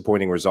from a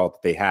disappointing result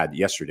that they had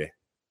yesterday?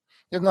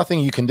 There's nothing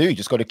you can do. You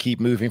just got to keep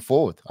moving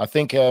forward. I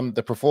think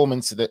the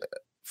performance that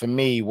for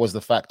me was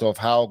the fact of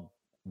how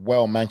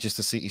well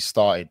Manchester City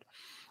started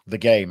the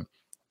game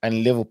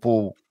and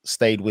Liverpool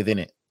stayed within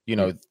it. You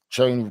know,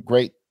 showing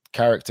great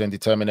character and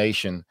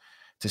determination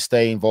to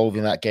stay involved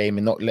in that game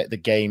and not let the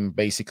game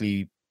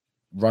basically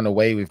run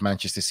away with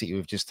Manchester City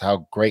with just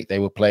how great they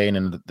were playing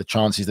and the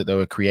chances that they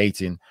were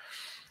creating.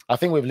 I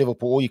think with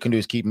Liverpool, all you can do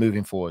is keep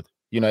moving forward.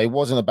 You know, it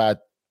wasn't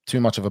too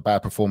much of a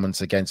bad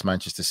performance against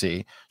Manchester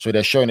City. So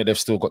they're showing that they've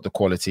still got the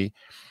quality.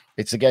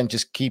 It's again,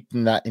 just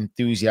keeping that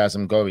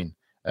enthusiasm going.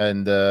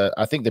 And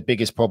I think the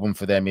biggest problem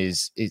for them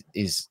is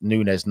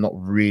Núñez not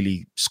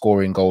really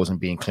scoring goals and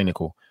being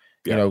clinical.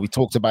 Yeah. You know, we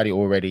talked about it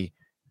already.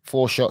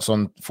 4 shots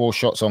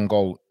on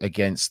goal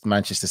against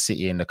Manchester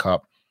City in the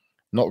Cup.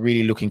 Not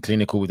really looking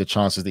clinical with the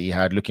chances that he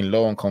had, looking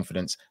low on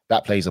confidence.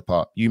 That plays a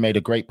part. You made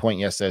a great point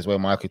yesterday as well,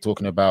 Michael,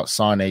 talking about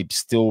Sane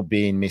still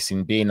being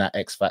missing, being that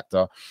X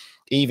factor.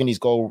 Even his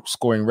goal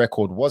scoring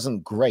record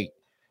wasn't great,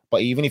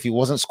 but even if he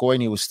wasn't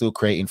scoring, he was still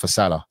creating for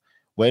Salah.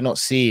 We're not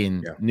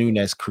seeing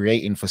Núñez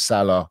creating for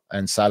Salah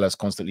and Salah's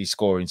constantly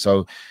scoring.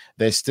 So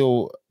there's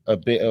still a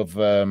bit of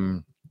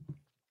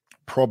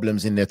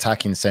problems in the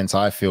attacking sense,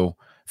 I feel,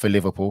 for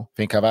Liverpool. I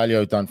think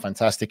Carvalho done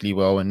fantastically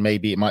well, and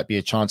maybe it might be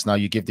a chance now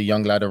you give the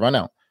young lad a run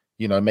out,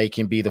 you know, make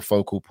him be the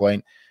focal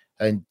point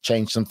and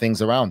change some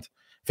things around.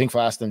 I think for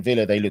Aston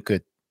Villa, they look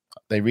good.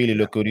 They really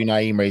look good.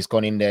 Unai Emery's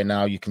gone in there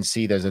now. You can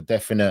see there's a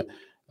definite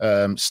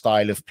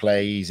style of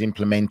play. He's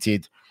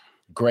implemented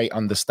great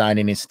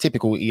understanding. It's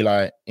typical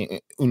Unai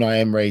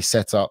Emery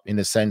setup in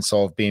the sense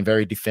of being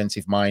very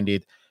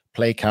defensive-minded,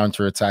 play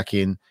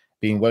counter-attacking,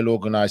 being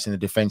well-organized in the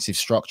defensive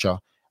structure.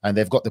 And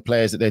they've got the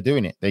players that they're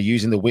doing it. They're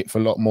using the width a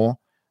lot more.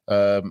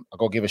 I've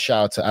got to give a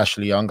shout out to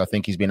Ashley Young. I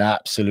think he's been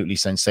absolutely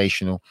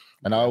sensational.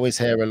 And I always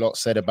hear a lot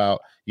said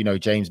about, you know,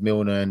 James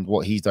Milner and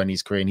what he's done in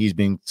his career, and he's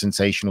been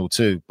sensational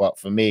too. But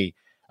for me,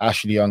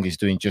 Ashley Young is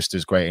doing just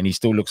as great. And he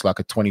still looks like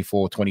a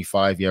 24,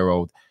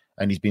 25-year-old.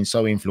 And he's been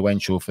so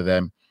influential for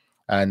them.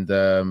 And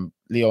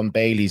Leon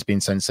Bailey's been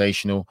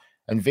sensational.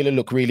 And Villa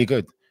look really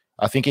good.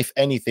 I think if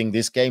anything,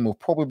 this game will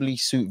probably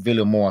suit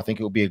Villa more. I think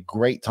it will be a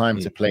great time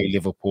to play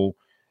Liverpool,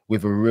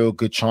 with a real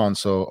good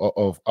chance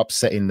of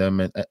upsetting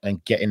them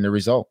and getting the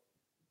result.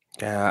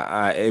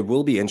 Yeah, it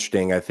will be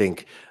interesting. I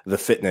think the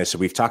fitness,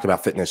 we've talked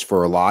about fitness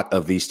for a lot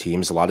of these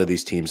teams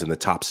in the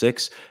top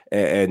 6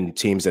 and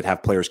teams that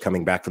have players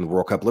coming back from the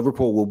World Cup.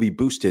 Liverpool will be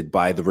boosted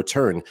by the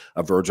return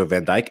of Virgil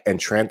van Dijk and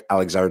Trent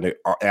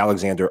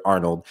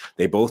Alexander-Arnold.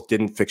 They both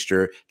didn't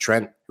fixture.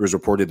 Trent was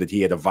reported that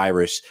he had a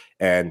virus,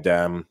 and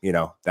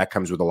that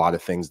comes with a lot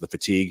of things. The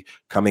fatigue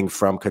coming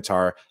from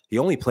Qatar. He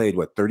only played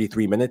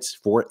 33 minutes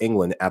for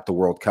England at the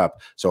World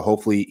Cup, so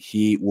hopefully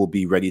he will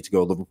be ready to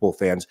go. Liverpool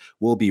fans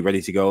will be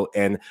ready to go.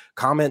 And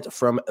comment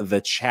from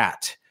the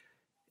chat,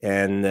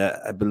 and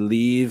I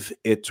believe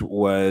it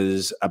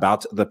was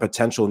about the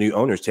potential new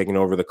owners taking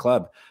over the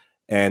club,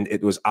 and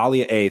it was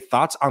Alia A.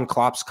 Thoughts on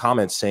Klopp's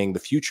comments saying the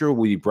future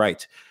will be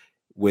bright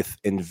with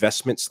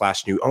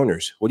investment/new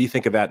owners. What do you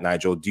think of that,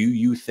 Nigel? Do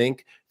you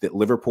think that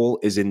Liverpool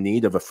is in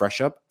need of a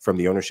fresh up from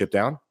the ownership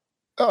down?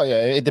 Oh,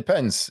 yeah, it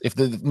depends. If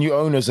the new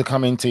owners are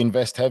coming to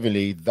invest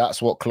heavily,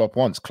 that's what Klopp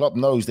wants. Klopp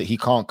knows that he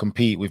can't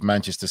compete with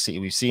Manchester City.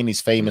 We've seen his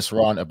famous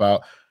rant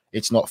about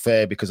it's not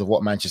fair because of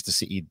what Manchester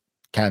City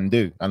can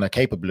do and are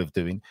capable of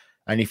doing.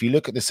 And if you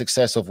look at the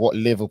success of what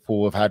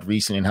Liverpool have had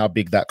recently and how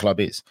big that club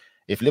is,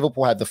 if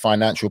Liverpool had the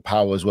financial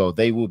power as well,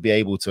 they will be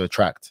able to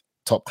attract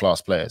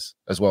top-class players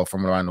as well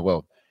from around the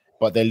world.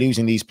 But they're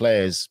losing these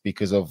players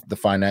because of the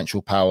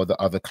financial power that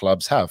other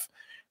clubs have.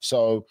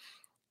 So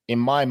in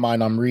my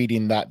mind, I'm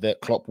reading that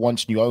Klopp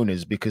wants new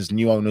owners because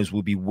new owners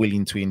will be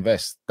willing to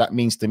invest. That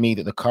means to me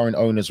that the current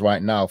owners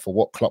right now, for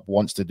what Klopp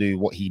wants to do,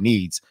 what he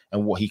needs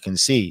and what he can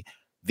see,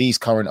 these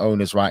current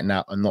owners right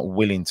now are not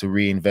willing to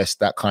reinvest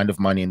that kind of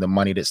money and the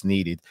money that's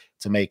needed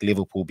to make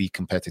Liverpool be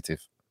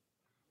competitive.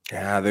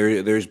 Yeah,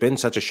 there's been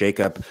such a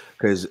shakeup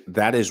because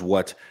that is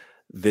what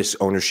this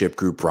ownership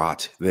group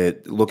brought.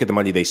 That look at the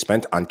money they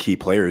spent on key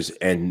players,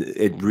 and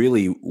it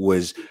really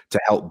was to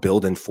help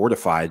build and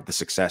fortify the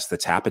success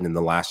that's happened in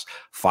the last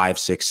 5,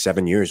 6,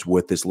 7 years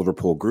with this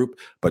Liverpool group.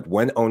 But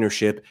when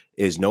ownership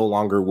is no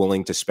longer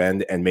willing to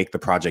spend and make the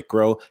project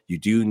grow, you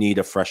do need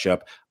a fresh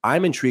up.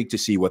 I'm intrigued to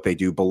see what they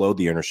do below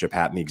the ownership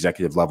hat in the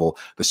executive level.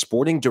 The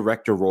sporting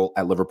director role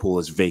at Liverpool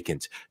is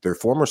vacant. Their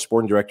former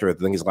sporting director, I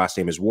think his last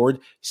name is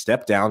Ward,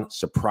 stepped down.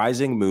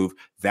 Surprising move.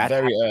 That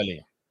very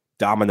early.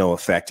 Domino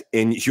effect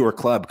in your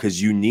club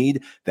because you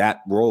need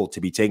that role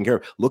to be taken care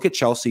of. Look at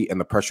Chelsea and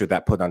the pressure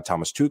that put on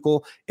Thomas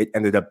Tuchel. It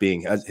ended up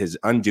being his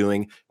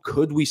undoing.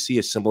 Could we see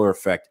a similar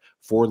effect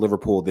for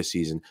Liverpool this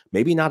season?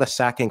 Maybe not a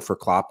sacking for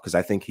Klopp because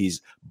I think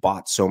he's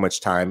bought so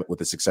much time with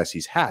the success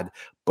he's had,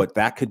 but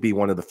that could be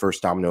one of the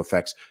first domino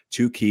effects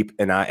to keep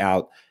an eye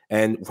out.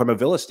 And from a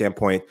Villa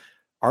standpoint,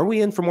 are we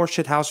in for more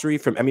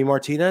shithousery from Emi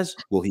Martinez?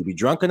 Will he be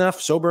drunk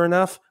enough, sober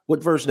enough?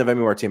 What version of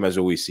Emi Martinez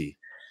will we see?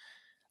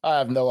 I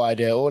have no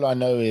idea. All I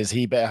know is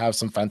he better have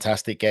some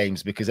fantastic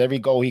games because every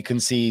goal he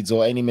concedes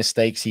or any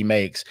mistakes he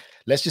makes,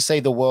 let's just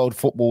say the world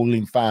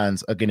footballing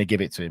fans are going to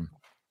give it to him.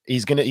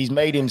 He's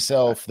made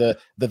himself the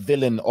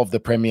villain of the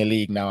Premier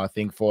League now, I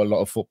think, for a lot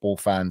of football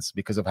fans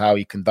because of how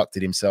he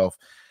conducted himself.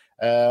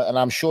 And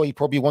I'm sure he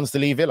probably wants to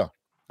leave Villa.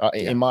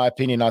 In my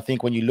opinion, I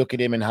think when you look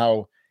at him and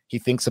how he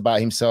thinks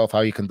about himself,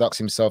 how he conducts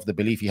himself, the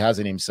belief he has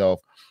in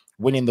himself,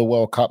 winning the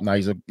World Cup now,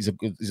 he's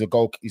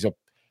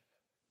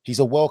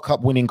a World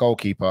Cup winning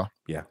goalkeeper.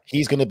 Yeah.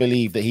 He's going to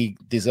believe that he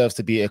deserves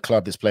to be at a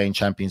club that's playing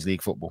Champions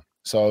League football.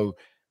 So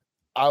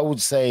I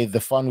would say the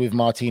fun with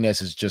Martinez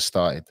has just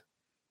started.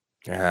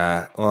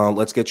 Well,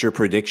 let's get your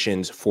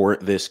predictions for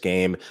this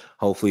game.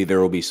 Hopefully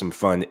there will be some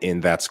fun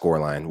in that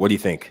scoreline. What do you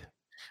think?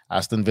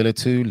 Aston Villa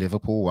 2,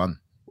 Liverpool 1.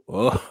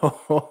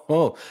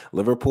 Oh,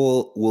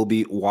 Liverpool will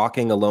be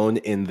walking alone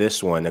in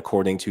this one,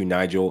 according to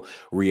Nigel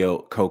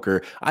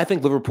Rio-Coker. I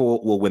think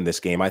Liverpool will win this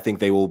game. I think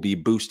they will be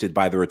boosted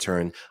by the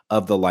return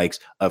of the likes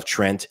of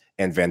Trent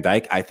and Van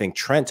Dijk. I think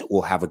Trent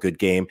will have a good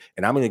game,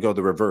 and I'm going to go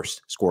the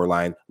reverse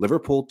scoreline.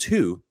 Liverpool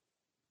 2,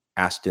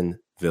 Aston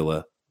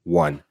Villa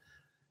 1.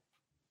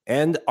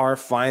 And our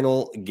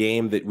final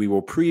game that we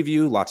will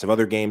preview, lots of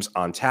other games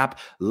on tap,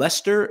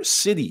 Leicester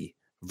City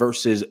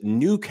versus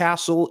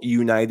Newcastle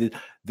United.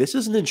 This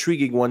is an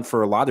intriguing one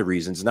for a lot of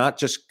reasons, not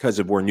just because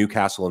of where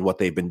Newcastle and what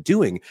they've been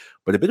doing,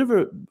 but a bit of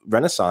a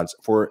renaissance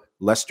for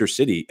Leicester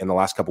City in the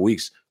last couple of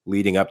weeks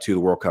leading up to the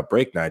World Cup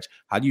break, Nige.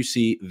 How do you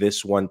see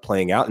this one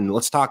playing out? And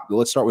let's start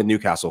with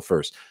Newcastle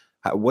first.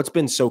 What's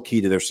been so key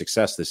to their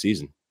success this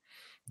season?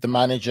 The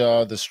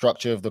manager, the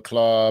structure of the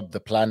club, the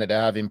plan that they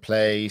have in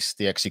place,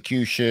 the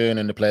execution,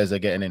 and the players they're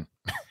getting in.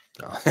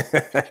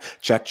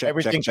 check.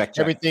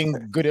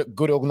 Everything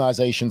good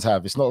organizations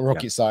have. It's not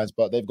rocket science,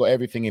 but they've got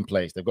everything in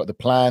place. They've got the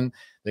plan.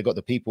 They've got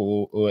the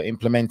people who are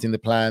implementing the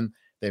plan.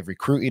 They've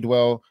recruited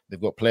well.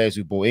 They've got players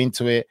who bought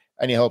into it,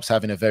 and it helps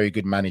having a very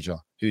good manager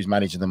who's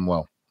managing them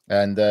well.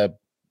 And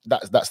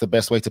that's the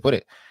best way to put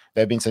it.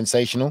 They've been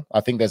sensational.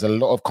 I think there's a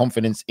lot of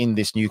confidence in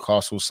this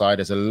Newcastle side.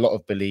 There's a lot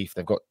of belief.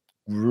 They've got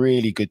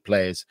really good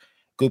players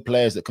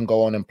that can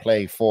go on and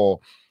play for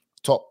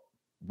top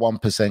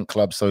 1%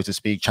 clubs, so to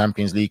speak,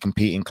 Champions League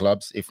competing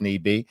clubs if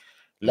need be.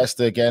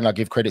 Leicester, again, I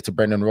give credit to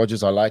Brendan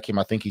Rodgers. I like him.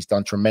 I think he's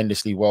done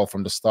tremendously well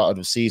from the start of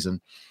the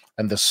season.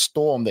 And the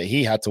storm that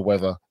he had to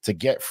weather to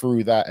get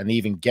through that and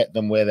even get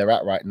them where they're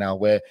at right now,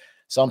 where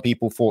some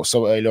people thought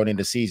so early on in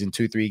the season,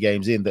 2-3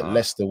 games in, that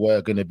Leicester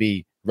were going to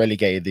be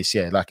relegated this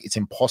year. Like, it's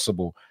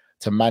impossible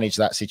to manage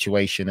that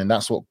situation. And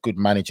that's what good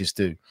managers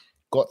do.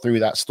 Got through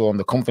that storm.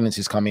 The confidence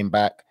is coming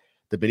back.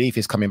 The belief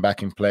is coming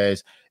back in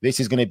players.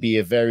 This is going to be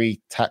a very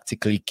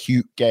tactically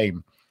cute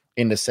game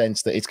in the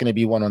sense that it's going to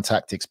be one on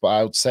tactics. But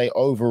I would say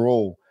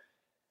overall,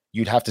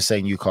 you'd have to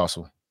say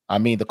Newcastle. I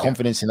mean, the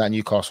confidence in that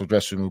Newcastle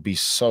dressing room will be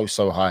so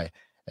high.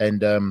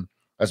 And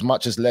as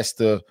much as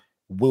Leicester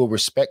will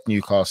respect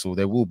Newcastle,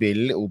 there will be a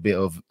little bit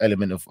of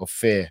element of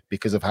fear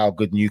because of how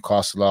good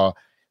Newcastle are,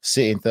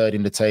 sitting third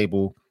in the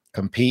table,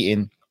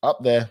 competing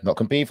up there, not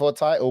competing for a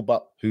title,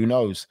 but who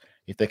knows?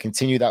 If they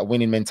continue that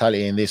winning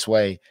mentality in this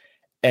way,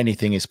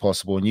 anything is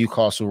possible.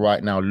 Newcastle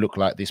right now look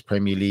like this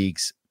Premier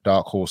League's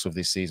dark horse of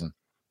this season.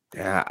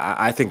 Yeah,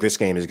 I think this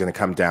game is going to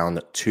come down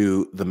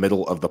to the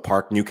middle of the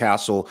park.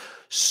 Newcastle,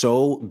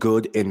 so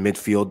good in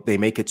midfield. They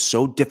make it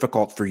so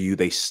difficult for you.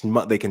 They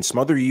can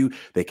smother you.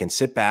 They can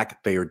sit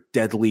back. They are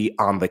deadly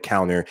on the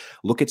counter.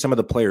 Look at some of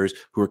the players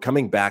who are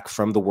coming back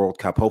from the World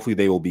Cup. Hopefully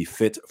they will be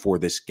fit for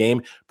this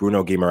game.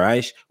 Bruno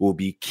Guimaraes will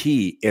be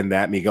key in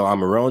that. Miguel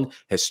Almiron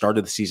has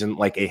started the season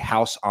like a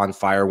house on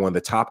fire, one of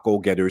the top goal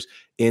getters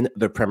in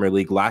the Premier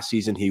League. Last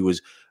season, he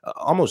was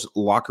almost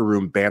locker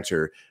room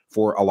banter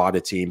for a lot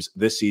of teams.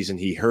 This season,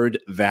 he heard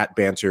that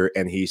banter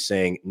and he's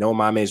saying, no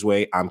mame's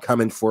way, I'm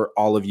coming for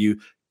all of you.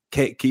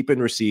 Keeping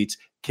receipts,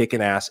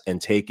 kicking ass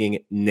and taking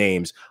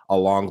names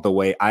along the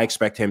way. I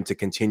expect him to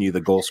continue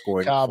the goal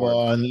scoring. Come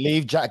on,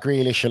 leave Jack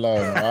Grealish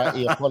alone, right?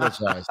 He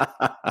apologized.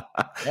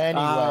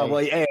 Anyway, well,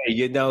 hey,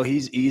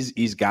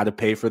 he's got to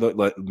pay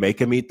for make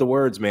him eat the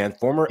words, man.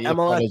 Former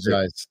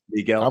MLS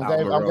Miguel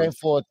Almiron. I'm going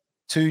for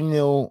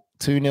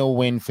 2-0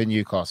 win for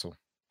Newcastle.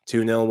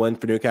 2-0 win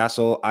for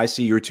Newcastle. I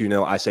see your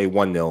 2-0. I say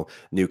 1-0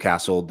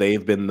 Newcastle.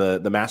 They've been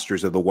the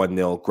masters of the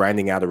 1-0,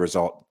 grinding out a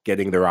result,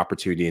 getting their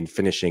opportunity and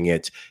finishing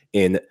it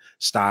in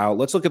style.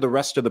 Let's look at the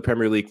rest of the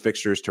Premier League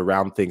fixtures to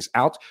round things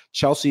out.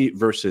 Chelsea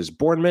versus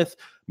Bournemouth,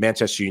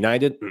 Manchester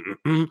United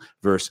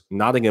versus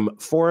Nottingham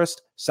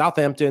Forest,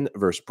 Southampton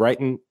versus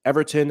Brighton,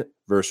 Everton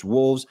versus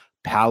Wolves,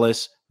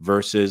 Palace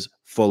versus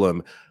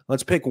Fulham.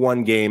 Let's pick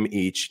one game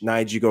each.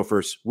 Nige, you go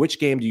first. Which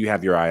game do you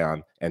have your eye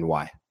on and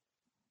why?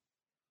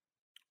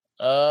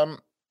 I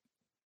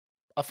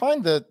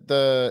find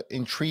the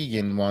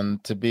intriguing one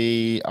to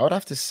be, I would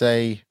have to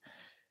say,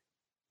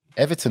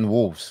 Everton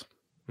Wolves.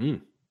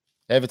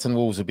 Everton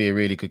Wolves would be a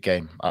really good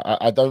game.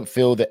 I don't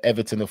feel that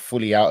Everton are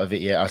fully out of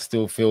it yet. I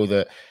still feel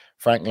that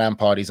Frank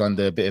Lampard is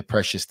under a bit of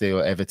pressure still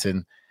at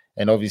Everton.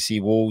 And obviously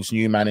Wolves,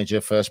 new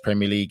manager, first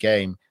Premier League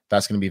game.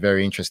 That's going to be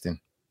very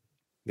interesting.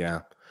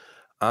 Yeah.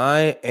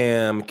 I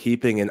am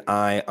keeping an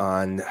eye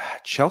on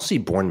Chelsea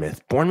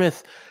Bournemouth.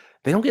 Bournemouth,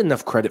 they don't get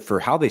enough credit for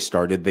how they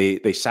started.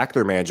 They sacked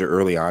their manager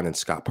early on in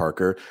Scott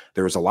Parker.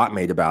 There was a lot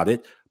made about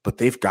it, but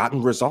they've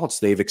gotten results.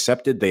 They've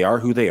accepted they are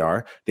who they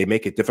are. They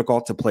make it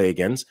difficult to play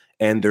against,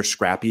 and they're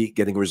scrappy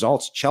getting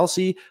results.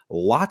 Chelsea,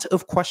 lot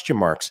of question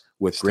marks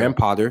with Graham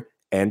Potter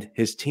and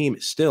his team.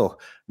 Still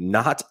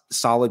not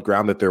solid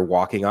ground that they're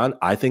walking on.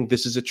 I think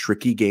this is a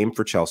tricky game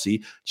for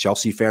Chelsea.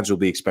 Chelsea fans will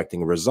be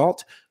expecting a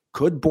result.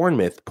 Could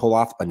Bournemouth pull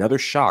off another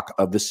shock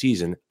of the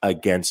season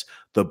against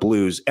the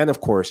Blues? And of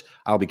course,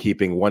 I'll be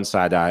keeping one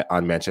side eye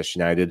on Manchester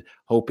United,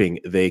 hoping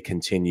they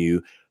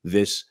continue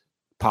this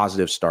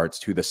positive starts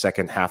to the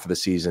second half of the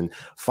season.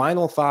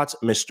 Final thoughts,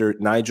 Mr.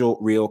 Nigel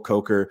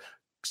Reo-Coker,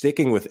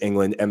 sticking with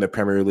England and the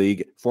Premier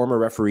League, former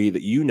referee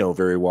that you know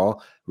very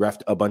well,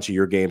 refed a bunch of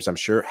your games, I'm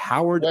sure.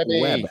 Howard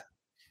Webb.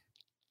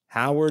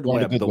 Howard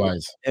Webb, the one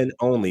and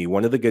only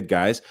one of the good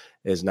guys,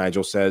 as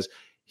Nigel says,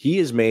 he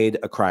has made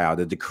a cry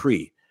out, a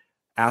decree,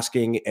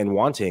 asking and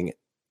wanting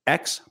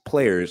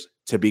ex-players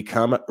to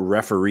become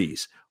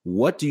referees.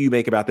 What do you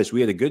make about this?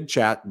 We had a good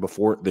chat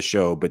before the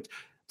show, but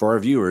for our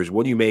viewers,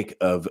 what do you make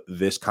of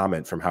this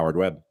comment from Howard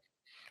Webb?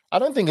 I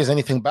don't think there's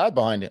anything bad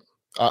behind it.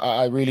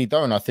 I really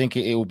don't. I think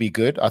it will be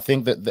good. I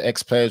think that the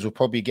ex-players will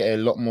probably get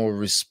a lot more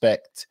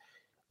respect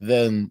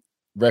than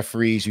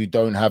referees who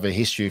don't have a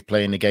history of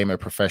playing the game at a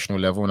professional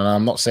level. And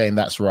I'm not saying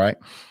that's right.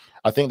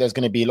 I think there's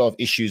going to be a lot of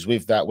issues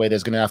with that, where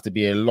there's going to have to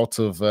be a lot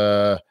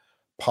of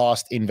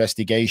past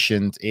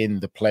investigations in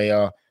the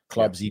player,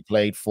 clubs he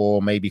played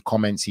for, maybe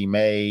comments he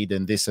made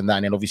and this and that.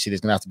 And then obviously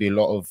there's going to have to be a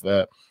lot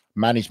of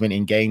management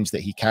in games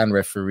that he can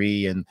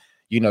referee and,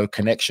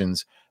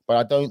 connections. But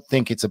I don't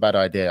think it's a bad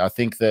idea. I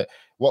think that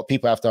what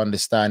people have to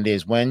understand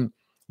is when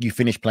you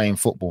finish playing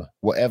football,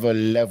 whatever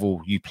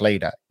level you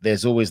played at,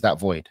 there's always that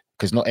void,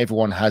 because not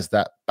everyone has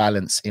that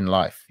balance in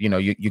life.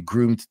 You're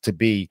groomed to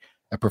be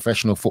a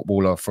professional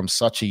footballer from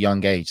such a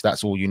young age.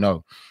 That's all you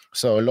know.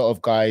 So a lot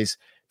of guys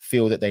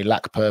feel that they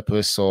lack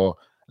purpose or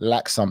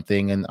lack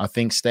something. And I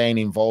think staying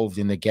involved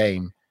in the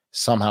game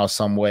somehow,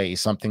 some way is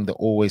something that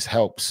always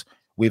helps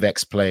with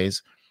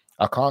ex-players.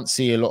 I can't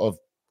see a lot of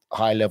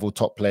high-level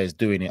top players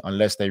doing it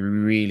unless they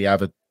really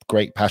have a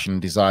great passion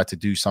and desire to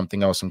do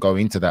something else and go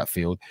into that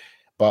field.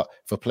 But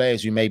for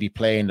players who maybe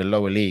play in the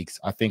lower leagues,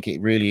 I think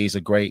it really is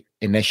a great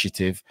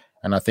initiative.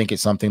 And I think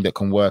it's something that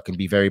can work and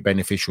be very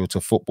beneficial to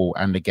football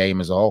and the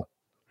game as a whole.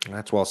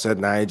 That's well said,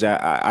 Nige.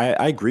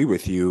 I agree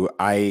with you.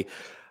 I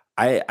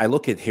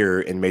look at here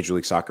in Major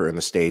League Soccer in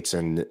the States,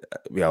 and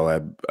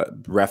a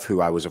ref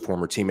who I was a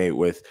former teammate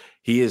with,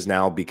 he has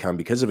now become,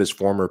 because of his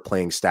former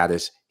playing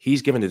status,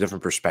 he's given a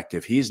different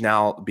perspective. He's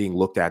now being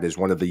looked at as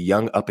one of the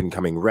young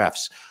up-and-coming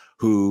refs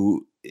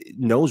who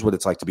knows what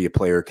it's like to be a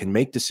player, can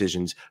make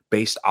decisions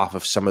based off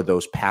of some of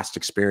those past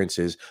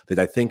experiences that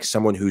I think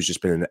someone who's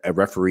just been a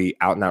referee,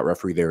 out-and-out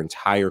referee their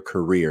entire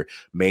career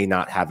may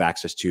not have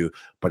access to.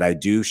 But I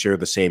do share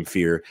the same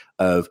fear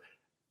of,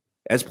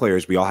 as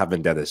players, we all have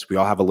vendettas. We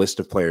all have a list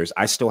of players.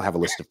 I still have a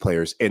list of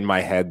players in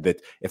my head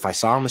that if I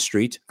saw on the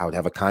street, I would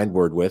have a kind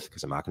word with,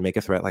 because I'm not going to make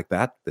a threat like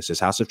that. This is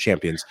House of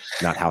Champions,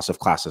 not House of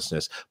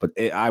Classlessness. But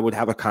I would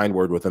have a kind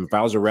word with them. If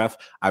I was a ref,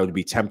 I would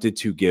be tempted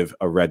to give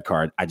a red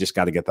card. I just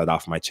got to get that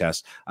off my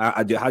chest.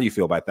 How do you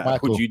feel about that?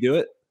 Michael, would you do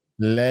it?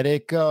 Let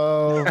it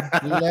go.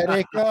 Let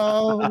it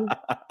go.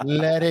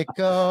 Let it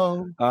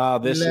go.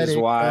 This is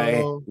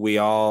why we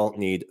all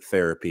need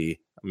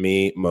therapy.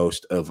 Me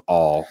most of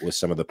all, with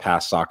some of the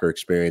past soccer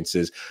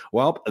experiences.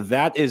 Well,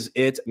 that is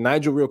it.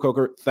 Nigel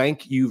Reo-Coker,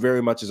 thank you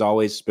very much as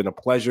always. It's been a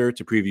pleasure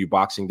to preview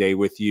Boxing Day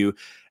with you,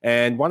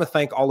 and want to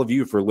thank all of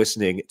you for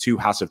listening to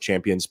House of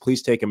Champions.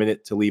 Please take a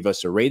minute to leave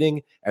us a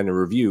rating and a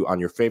review on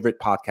your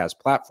favorite podcast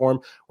platform.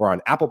 We're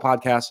on Apple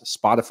Podcasts,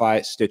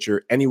 Spotify,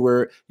 Stitcher,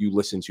 anywhere you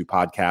listen to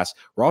podcasts.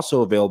 We're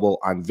also available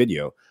on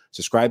video.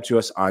 Subscribe to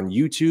us on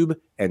YouTube,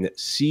 and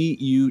see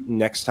you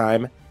next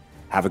time.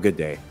 Have a good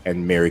day,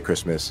 and Merry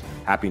Christmas,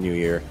 Happy New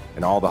Year,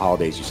 and all the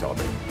holidays you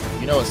celebrate.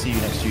 You know what see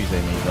you next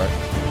Tuesday means, right?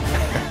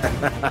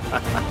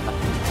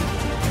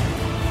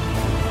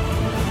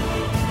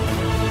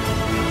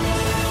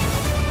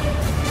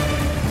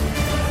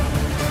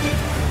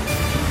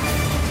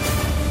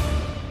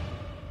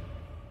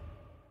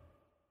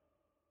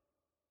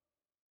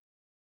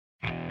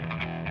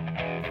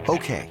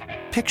 Okay,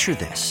 picture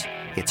this.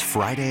 It's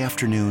Friday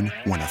afternoon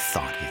when a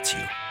thought hits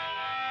you.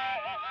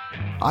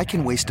 I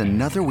can waste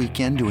another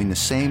weekend doing the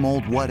same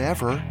old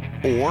whatever,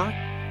 or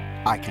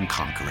I can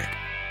conquer it.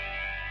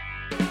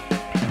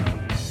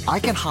 I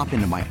can hop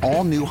into my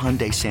all-new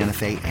Hyundai Santa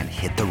Fe and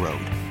hit the road.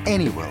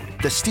 Any road.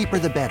 The steeper,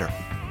 the better.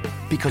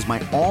 Because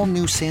my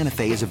all-new Santa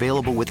Fe is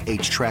available with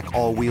H-Track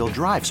all-wheel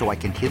drive, so I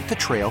can hit the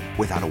trail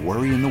without a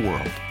worry in the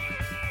world.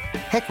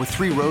 Heck, with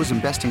 3 rows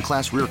and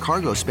best-in-class rear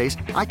cargo space,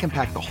 I can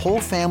pack the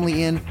whole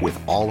family in with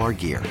all our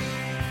gear.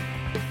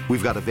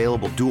 We've got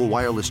available dual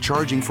wireless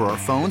charging for our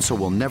phones, so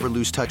we'll never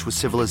lose touch with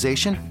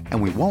civilization,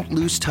 and we won't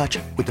lose touch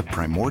with the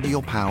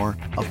primordial power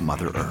of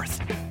Mother Earth.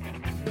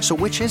 So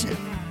which is it?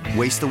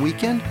 Waste the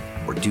weekend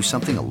or do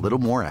something a little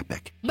more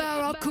epic?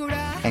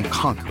 And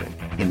conquer it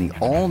in the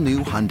all-new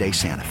Hyundai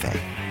Santa Fe.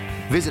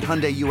 Visit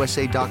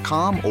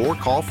HyundaiUSA.com or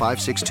call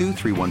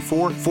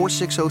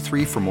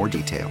 562-314-4603 for more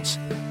details.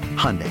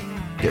 Hyundai,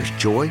 there's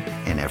joy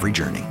in every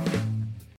journey.